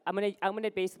 but I'm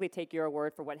gonna basically take your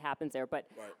word for what happens there. But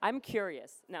right. I'm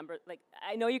curious.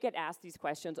 I know you get asked these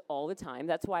questions all the time.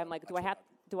 That's why I'm like,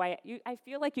 I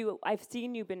feel like I've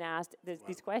seen you been asked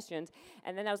these questions,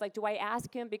 and then I was like, do I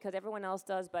ask him because everyone else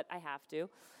does, but I have to.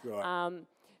 Right.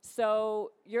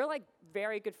 So you're like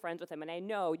very good friends with him, and I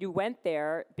know you went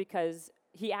there because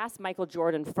he asked Michael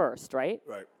Jordan first, right?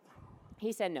 Right.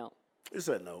 He said no. He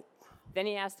said no. Then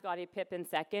he asked Scottie Pippen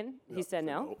second. Yep, He said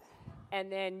no.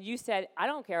 And then you said, I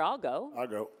don't care, I'll go. I'll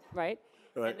go. Right?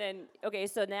 Right. And then, okay,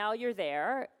 so now you're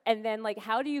there. And then, like,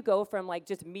 how do you go from, like,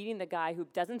 just meeting the guy who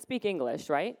doesn't speak English,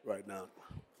 right? Right now.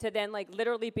 To then, like,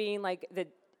 literally being, like, the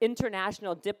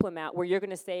international diplomat where you're going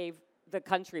to save the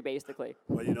country, basically.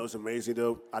 Well, you know, it's amazing,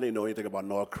 though. I didn't know anything about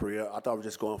North Korea. I thought I was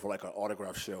just going for, like, an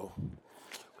autograph show.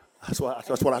 That's what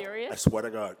I swear to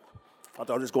God. I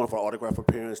thought I was just going for autograph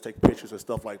appearance, take pictures and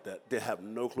stuff like that. They have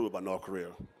no clue about North Korea.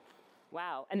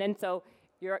 Wow. And then so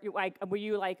you're like, were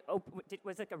you like,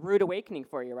 was it like a rude awakening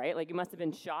for you, right? Like you must have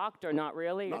been shocked or not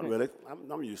really? Not really.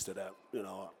 I'm used to that. You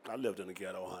know, I lived in the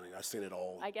ghetto, honey. I've seen it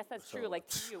all. I guess that's true. Like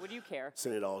to you, what do you care?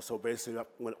 Seen it all. So basically,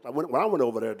 when I went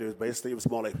over there, dude, basically it was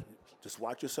more like, just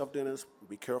watch yourself, Dennis.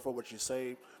 Be careful what you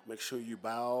say. Make sure you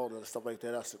bow and stuff like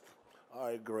that. I said, all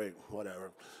right, great,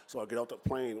 whatever. So I get off the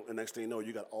plane, and next thing you know,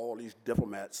 you got all these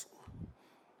diplomats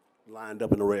lined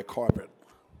up in the red carpet.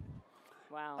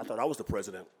 Wow. I thought I was the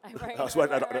president. Right,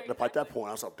 At that point,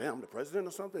 I was like, damn, the president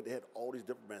or something? They had all these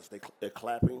diplomats. They're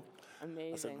clapping.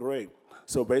 Amazing. I said, great.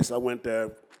 So basically, I went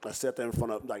there. I sat there in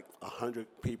front of like 100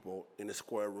 people in the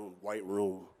square room, white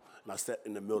room, and I sat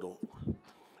in the middle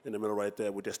right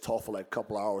there. We just talked for like a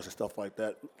couple hours and stuff like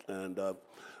that. And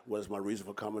what is my reason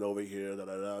for coming over here?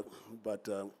 But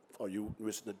are you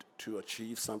wishing to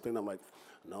achieve something? I'm like,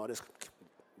 no, just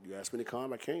You asked me to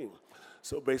come, I came.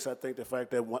 So basically, I think the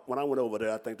fact that when I went over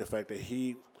there, I think the fact that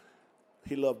he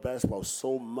loved basketball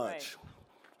so much,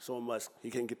 he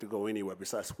couldn't get to go anywhere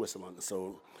besides Switzerland.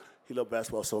 So he loved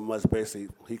basketball so much, basically,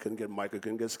 he couldn't get Michael,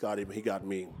 couldn't get Scotty, but he got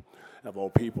me, of all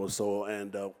people. So,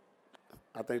 and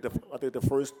I think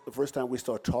the first time we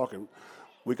started talking,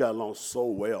 we got along so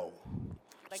well.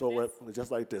 Like so this?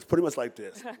 Just like this, pretty much like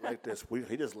this, like this.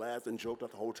 He just laughed and joked the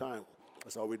whole time.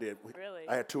 That's all we did. Really?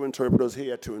 I had 2 interpreters. He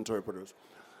had 2 interpreters.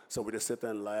 So we just sit there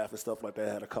and laugh and stuff like that.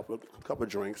 Had a couple of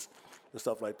drinks and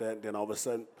stuff like that. And then all of a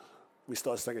sudden, we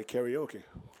started singing karaoke.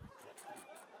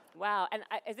 Wow. And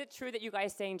is it true that you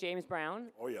guys sang James Brown?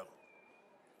 Oh yeah.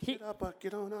 He- Get up,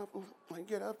 get on up,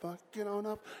 get up, get on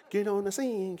up, get on the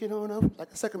scene, get on up,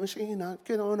 like a second machine,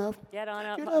 get on up. Get on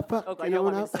up. Get up, Oh, God, get you don't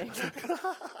on want up. me to sing.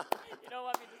 You don't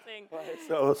want me to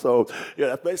sing. So yeah,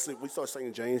 that's basically, we started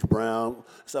singing James Brown,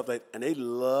 stuff like, and they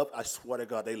love, I swear to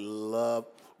God, they love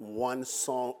one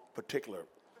song particular.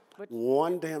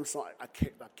 One damn song. I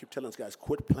keep telling these guys,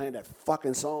 quit playing that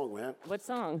fucking song, man. What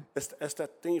song? It's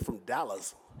that theme from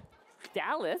Dallas.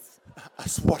 Dallas? I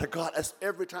swear to God, that's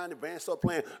every time the band start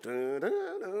playing. I'm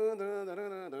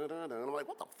like,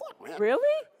 what the fuck, man?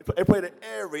 Really? They played it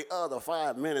every other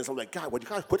 5 minutes. I'm like, God, would you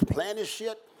guys quit playing this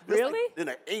shit? It's Really? Like in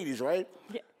the 80s, right?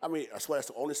 Yeah. I mean, I swear that's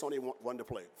the only song they wanted to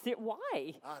play. See,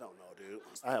 why? I don't know, dude.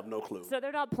 I have no clue. So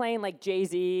they're not playing like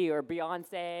Jay-Z or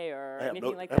Beyonce or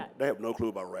anything like that? They have no clue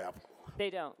about rap. They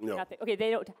don't? No. Nothing. Okay,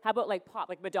 they don't. How about like pop,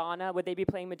 like Madonna? Would they be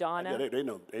playing Madonna? Yeah, they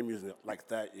know their music like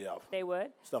that, yeah. They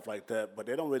would? Stuff like that, but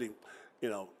they don't really,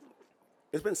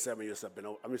 it's been 7 years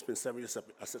it's been 7 years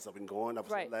since I've been going. I was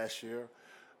Right. last year,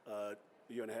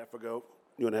 year and a half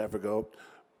ago.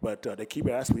 But they keep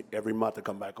asking me every month to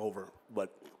come back over.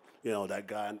 But, that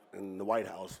guy in the White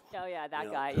House. Oh, yeah,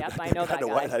 that guy. Yep, I know that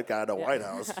guy. That guy in the Yeah. White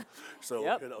House. So,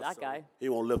 Yep, that guy. He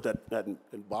won't lift that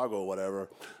embargo or whatever.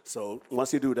 So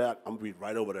once he do that, I'm going to be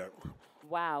right over there.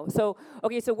 Wow. So,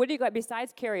 okay, so what do you got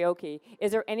besides karaoke?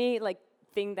 Is there any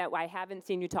thing that I haven't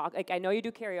seen you talk? Like, I know you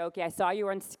do karaoke. I saw you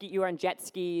were on you were on jet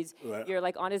skis. Right. You're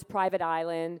on his private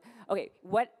island. Okay,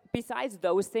 what besides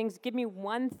those things? Give me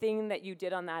one thing that you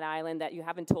did on that island that you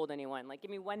haven't told anyone.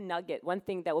 Give me one nugget, one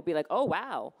thing that will be oh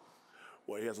wow.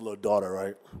 Well, he has a little daughter,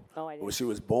 right? Oh, I didn't. When she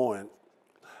was born,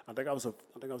 I think I was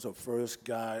the first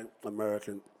guy,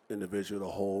 American individual, to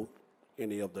hold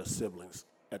any of the siblings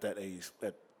at that age,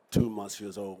 at 2 months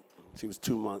years old. She was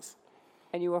 2 months.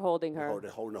 And you were holding her.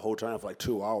 Holding the whole time for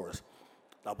 2 hours.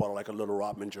 I bought her a little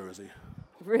Rodman jersey.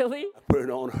 Really? I put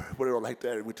it on like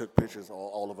that, and we took pictures,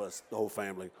 all of us, the whole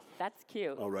family. That's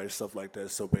cute. All right, stuff like that.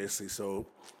 So basically,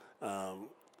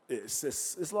 it's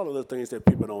a lot of little things that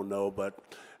people don't know, but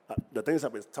the things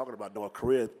I've been talking about, North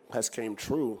Korea has came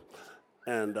true,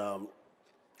 and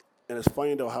it's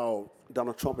funny though how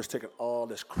Donald Trump is taking all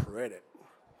this credit.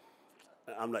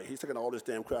 I'm like, he's taking all this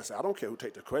damn credit. I said, I don't care who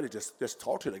take the credit, just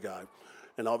talk to the guy.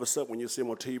 And all of a sudden, when you see him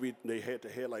on TV, they head to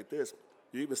head like this,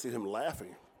 you even see him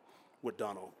laughing with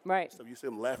Donald. Right. So you see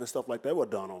him laughing stuff like that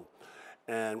with Donald.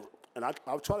 And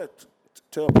I'll try to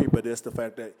tell people this, the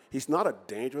fact that he's not a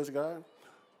dangerous guy.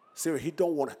 Seriously,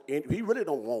 he really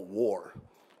don't want war.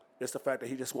 It's the fact that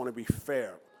he just want to be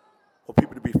fair, for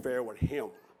people to be fair with him.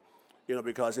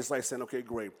 Because it's like saying, okay,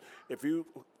 great. If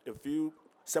you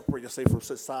separate yourself from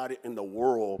society in the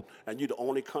world, and you're the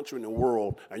only country in the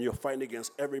world, and you're fighting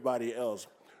against everybody else,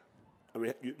 I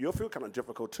mean, you'll feel kind of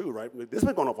difficult too, right? I mean, this has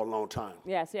been going on for a long time.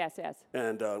 Yes.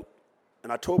 And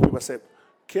I told people, I said,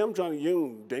 Kim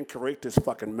Jong-un didn't create this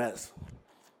fucking mess.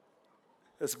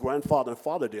 His grandfather and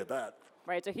father did that.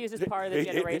 Right, so he's just part of the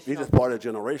generation. He's just part of the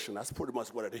generation. That's pretty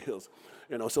much what it is.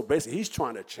 So basically, he's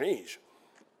trying to change.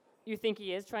 You think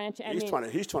he is trying to change?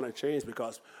 He's trying to change,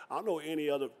 because I don't know any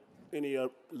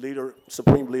leader,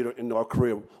 supreme leader in North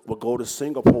Korea will go to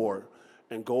Singapore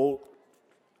and go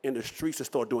in the streets and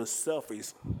start doing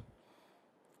selfies.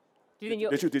 Do you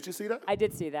think Did you see that? I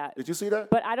did see that. Did you see that?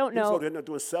 But I don't know. He's over there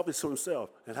doing selfies to himself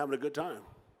and having a good time.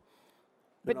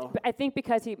 But I think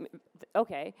because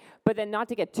but then not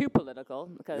to get too political,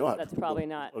 because Go that's probably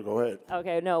not. Go ahead.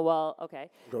 Okay, no, well, okay.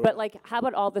 Go But ahead. how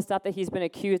about all the stuff that he's been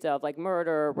accused of, like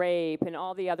murder, rape, and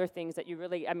all the other things that you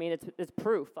really, it's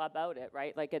proof about it,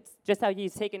 right? It's just how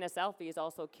he's taking a selfie, he's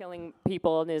also killing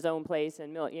people in his own place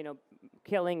and,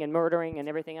 killing and murdering and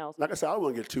everything else. Like I said, I don't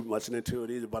want to get too much into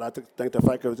it either, but I think the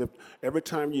fact is, every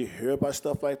time you hear about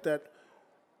stuff like that,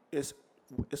 it's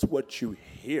what you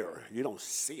hear. You don't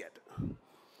see it.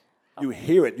 You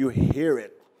hear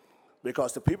it,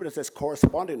 because the people that's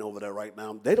corresponding over there right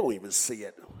now, they don't even see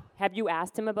it. Have you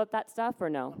asked him about that stuff or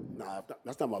no? Nah,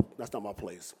 that's not my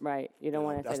place. Right. You don't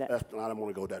want to say that. I don't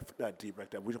want to go that deep like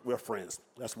that. We're friends.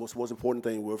 That's what's the most important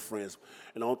thing. We're friends.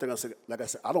 And the only thing I say, like I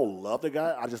said, I don't love the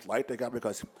guy. I just like the guy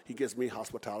because he gives me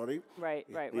hospitality. Right.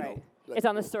 You know, It's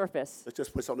on the surface.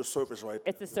 It's on the surface, right?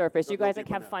 It's the surface. You guys like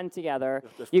have fun together.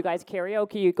 That's You guys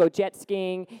karaoke. You go jet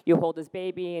skiing. You hold his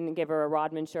baby and give her a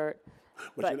Rodman shirt.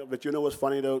 But you know what's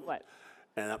funny though? What?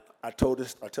 And I tell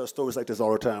stories like this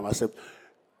all the time. I said,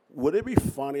 would it be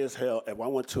funny as hell if I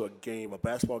went to a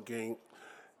basketball game,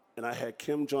 and I had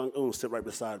Kim Jong-un sit right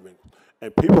beside me,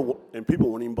 and people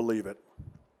wouldn't even believe it.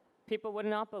 People would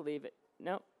not believe it.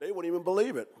 No. They wouldn't even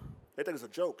believe it. They think it's a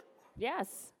joke.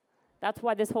 Yes. That's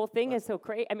why this whole thing is so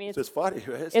crazy. I mean, It's just funny.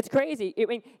 Right? it's crazy. I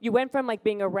mean, you went from like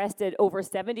being arrested over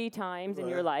 70 times in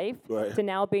your life to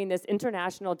now being this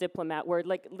international diplomat, where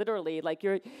like literally, like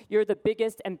you're the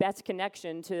biggest and best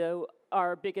connection to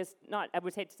our biggest, not I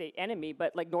would hate to say enemy,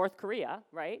 but like North Korea,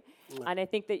 right? And I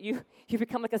think that you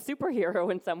become like a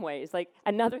superhero in some ways, like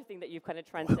another thing that you've kind of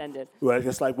transcended. Well,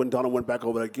 just like when Donald went back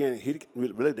over there again, he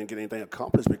really didn't get anything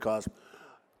accomplished because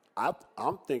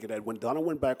I'm thinking that when Donald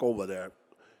went back over there,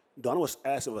 Donald was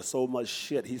asking for so much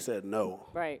shit. He said no.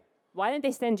 Right. Why didn't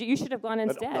they send you? You should have gone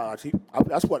instead.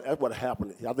 That's what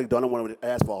happened. I think Donald wanted to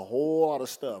ask for a whole lot of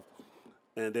stuff,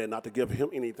 and then not to give him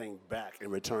anything back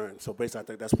in return. So basically, I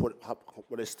think that's where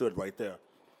they stood right there.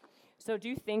 So do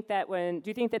you think that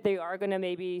they are going to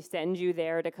maybe send you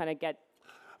there to kind of get?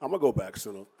 I'm gonna go back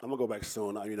soon.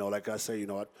 You know, like I say, you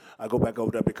know, I go back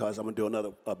over there because I'm gonna do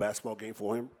another basketball game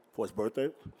for him for his birthday.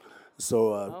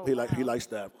 So he likes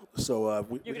that. So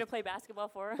You're gonna play basketball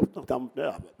for him?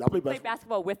 I play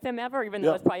Basketball with him ever, even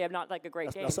though it's probably not like a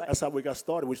great game. That's how we got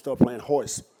started. We started playing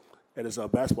horse at his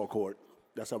basketball court.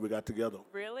 That's how we got together.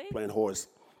 Really? Playing horse.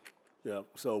 Yeah.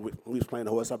 So we was playing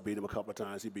horse. I beat him a couple of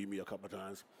times. He beat me a couple of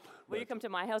times. Will you come to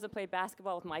my house and play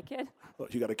basketball with my kid? Oh,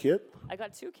 you got a kid? I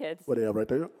got 2 kids. What do you have right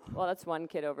there? Well, that's one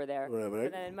kid over there. Right.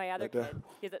 And then my other Right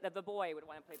kid, the boy would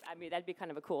want to play. I mean, that'd be kind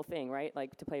of a cool thing, right?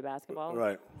 Like to play basketball.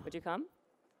 Right. Would you come?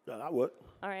 Yeah, I would.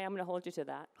 All right, I'm going to hold you to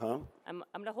that. Huh? I'm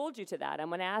going to hold you to that. I'm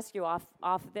going to ask you off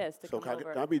this to come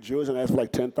over. Can I be Jewish and ask for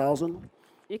like 10,000?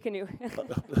 You can.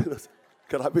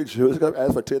 Can I be Jewish? Can I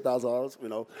ask for $10,000? You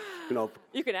know.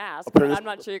 You can ask. But I'm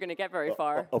not sure you're going to get very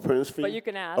far. A prince fee. But you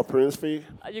can ask. A prince fee.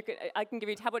 I can give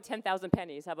you. How about 10,000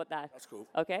 pennies? How about that? That's cool.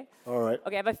 Okay. All right.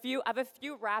 Okay. I have a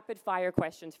few rapid fire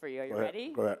questions for you. Are you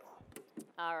ready? Go ahead.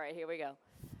 All right. Here we go.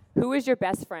 Who is your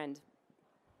best friend?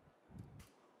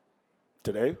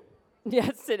 Today?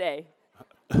 Yes, today.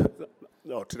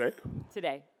 No, today.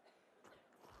 Today.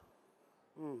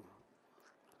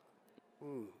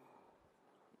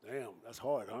 Damn, that's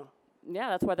hard, huh? Yeah,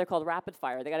 that's why they're called rapid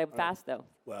fire. They got to go fast though.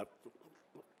 Well,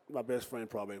 my best friend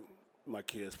probably, my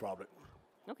kids probably.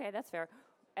 Okay, that's fair.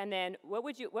 And then,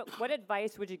 what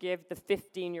advice would you give the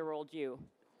 15-year-old you?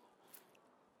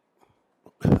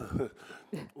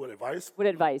 What advice? What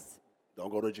advice?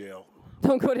 Don't go to jail.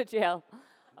 Don't go to jail.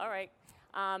 All right.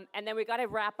 And then we got to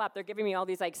wrap up. They're giving me all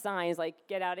these like signs, like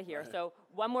get out of here. Right. So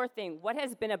one more thing. What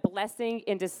has been a blessing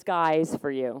in disguise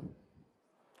for you?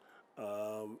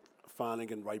 Finding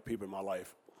the right people in my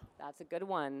life. That's a good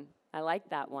one. I like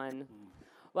that one.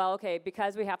 Well, okay,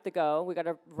 because we have to go, we got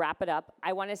to wrap it up.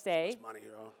 I want to say, Money,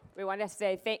 you know. I want to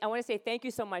say thank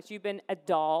you so much. You've been a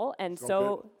doll, and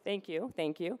thank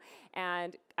you.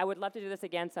 And I would love to do this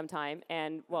again sometime.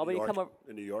 And will you come over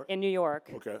in New York? In New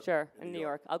York. Okay. Sure, in New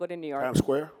York. I'll go to New York. Times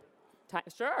Square.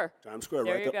 Sure. Times Square,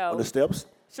 There right you there go. on the steps.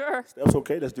 Sure. Steps,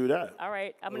 okay. Let's do that. All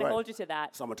right. I'm going to hold you to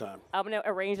that. Summertime. I'm going to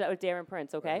arrange that with Darren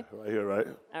Prince. Okay. Right here, right.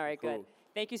 All right. Cool. Good.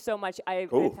 Thank you so much. I've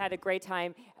had a great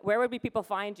time. Where would people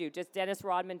find you? Just Dennis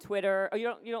Rodman, Twitter. Oh,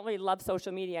 you don't really love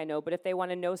social media, I know. But if they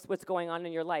want to know what's going on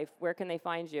in your life, where can they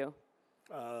find you?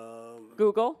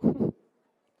 Google.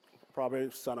 Probably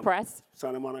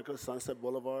Santa Monica, Sunset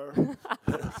Boulevard.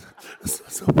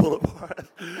 Sunset Boulevard.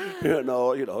 you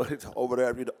know, it's over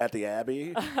there at the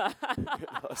Abbey.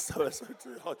 So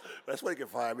that's where you can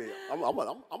find me.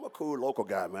 I'm a cool local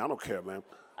guy, man. I don't care, man.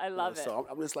 I love it. So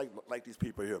I'm just like these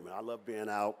people here, man. I love being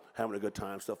out, having a good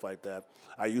time, stuff like that.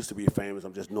 I used to be famous.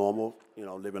 I'm just normal,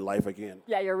 living life again.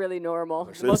 Yeah, you're really normal.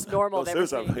 The most normal I've ever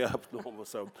seen. Yeah, I'm normal.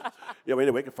 So, but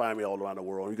anyway, you can find me all around the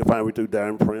world. You can find me through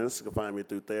Darren Prince. You can find me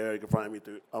through there. You can find me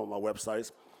through all my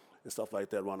websites and stuff like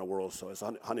that around the world. So it's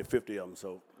 150 of them.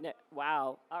 So. Yeah,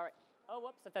 wow. All right. Oh,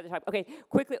 whoops. I thought the time. Okay,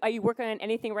 quickly. Are you working on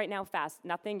anything right now? Fast?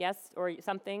 Nothing? Yes, or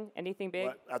something? Anything big?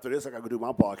 Well, after this, I got to do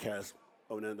my podcast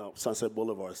over there on Sunset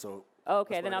Boulevard. So.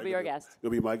 Okay, then I'll be your guest.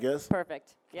 You'll be my guest?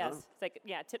 Perfect. Yes. It's like,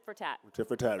 tit for tat. Tit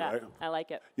for tat, right? I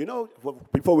like it.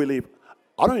 Before we leave,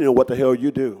 I don't even know what the hell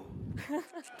you do.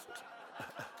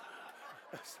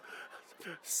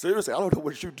 Seriously, I don't know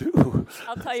what you do.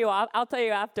 I'll tell you. I'll tell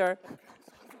you after.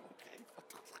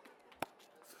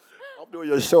 I'm doing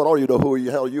your show. I don't even know who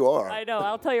the hell you are. I know.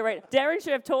 I'll tell you right. Darren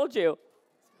should have told you.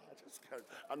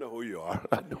 I know who you are.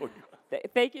 I know who you are.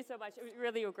 Thank you so much. It was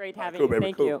really great having cool, you. baby,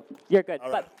 Thank cool. you. You're good.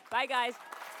 All But right. bye, guys.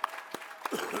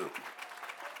 All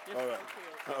right.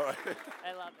 All right.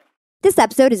 I love it. This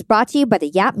episode is brought to you by the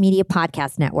Yap Media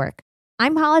Podcast Network.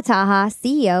 I'm Hala Taha,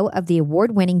 CEO of the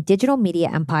award-winning digital media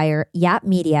empire, Yap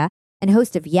Media, and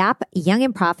host of Yap Young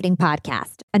and Profiting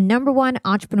Podcast, a #1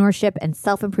 entrepreneurship and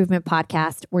self-improvement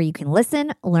podcast where you can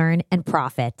listen, learn, and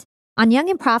profit. On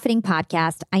Young and Profiting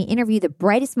Podcast, I interview the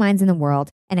brightest minds in the world,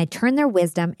 and I turn their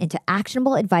wisdom into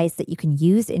actionable advice that you can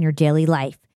use in your daily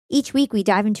life. Each week, we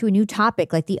dive into a new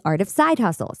topic like the art of side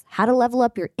hustles, how to level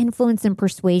up your influence and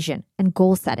persuasion, and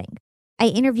goal setting. I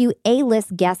interview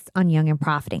A-list guests on Young and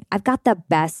Profiting. I've got the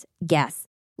best guests,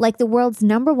 like the world's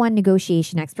 #1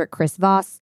 negotiation expert, Chris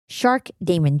Voss, Shark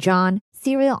Damon John,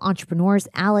 serial entrepreneurs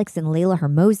Alex and Layla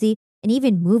Hermosi, and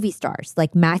even movie stars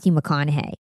like Matthew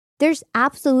McConaughey. There's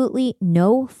absolutely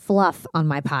no fluff on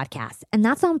my podcast, and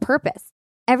that's on purpose.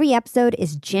 Every episode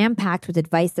is jam-packed with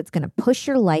advice that's going to push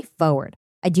your life forward.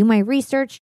 I do my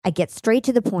research, I get straight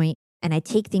to the point, and I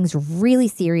take things really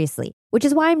seriously, which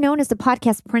is why I'm known as the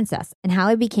podcast princess and how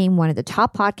I became one of the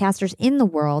top podcasters in the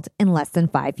world in less than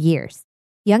 5 years.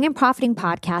 Young and Profiting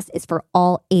Podcast is for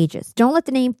all ages. Don't let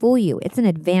the name fool you. It's an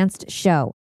advanced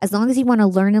show. As long as you want to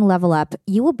learn and level up,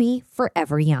 you will be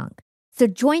forever young. So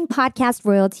join podcast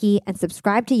royalty and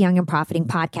subscribe to Young and Profiting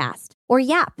Podcast, or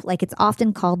YAP, like it's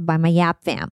often called by my YAP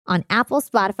fam, on Apple,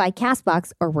 Spotify,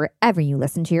 CastBox, or wherever you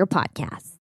listen to your podcasts.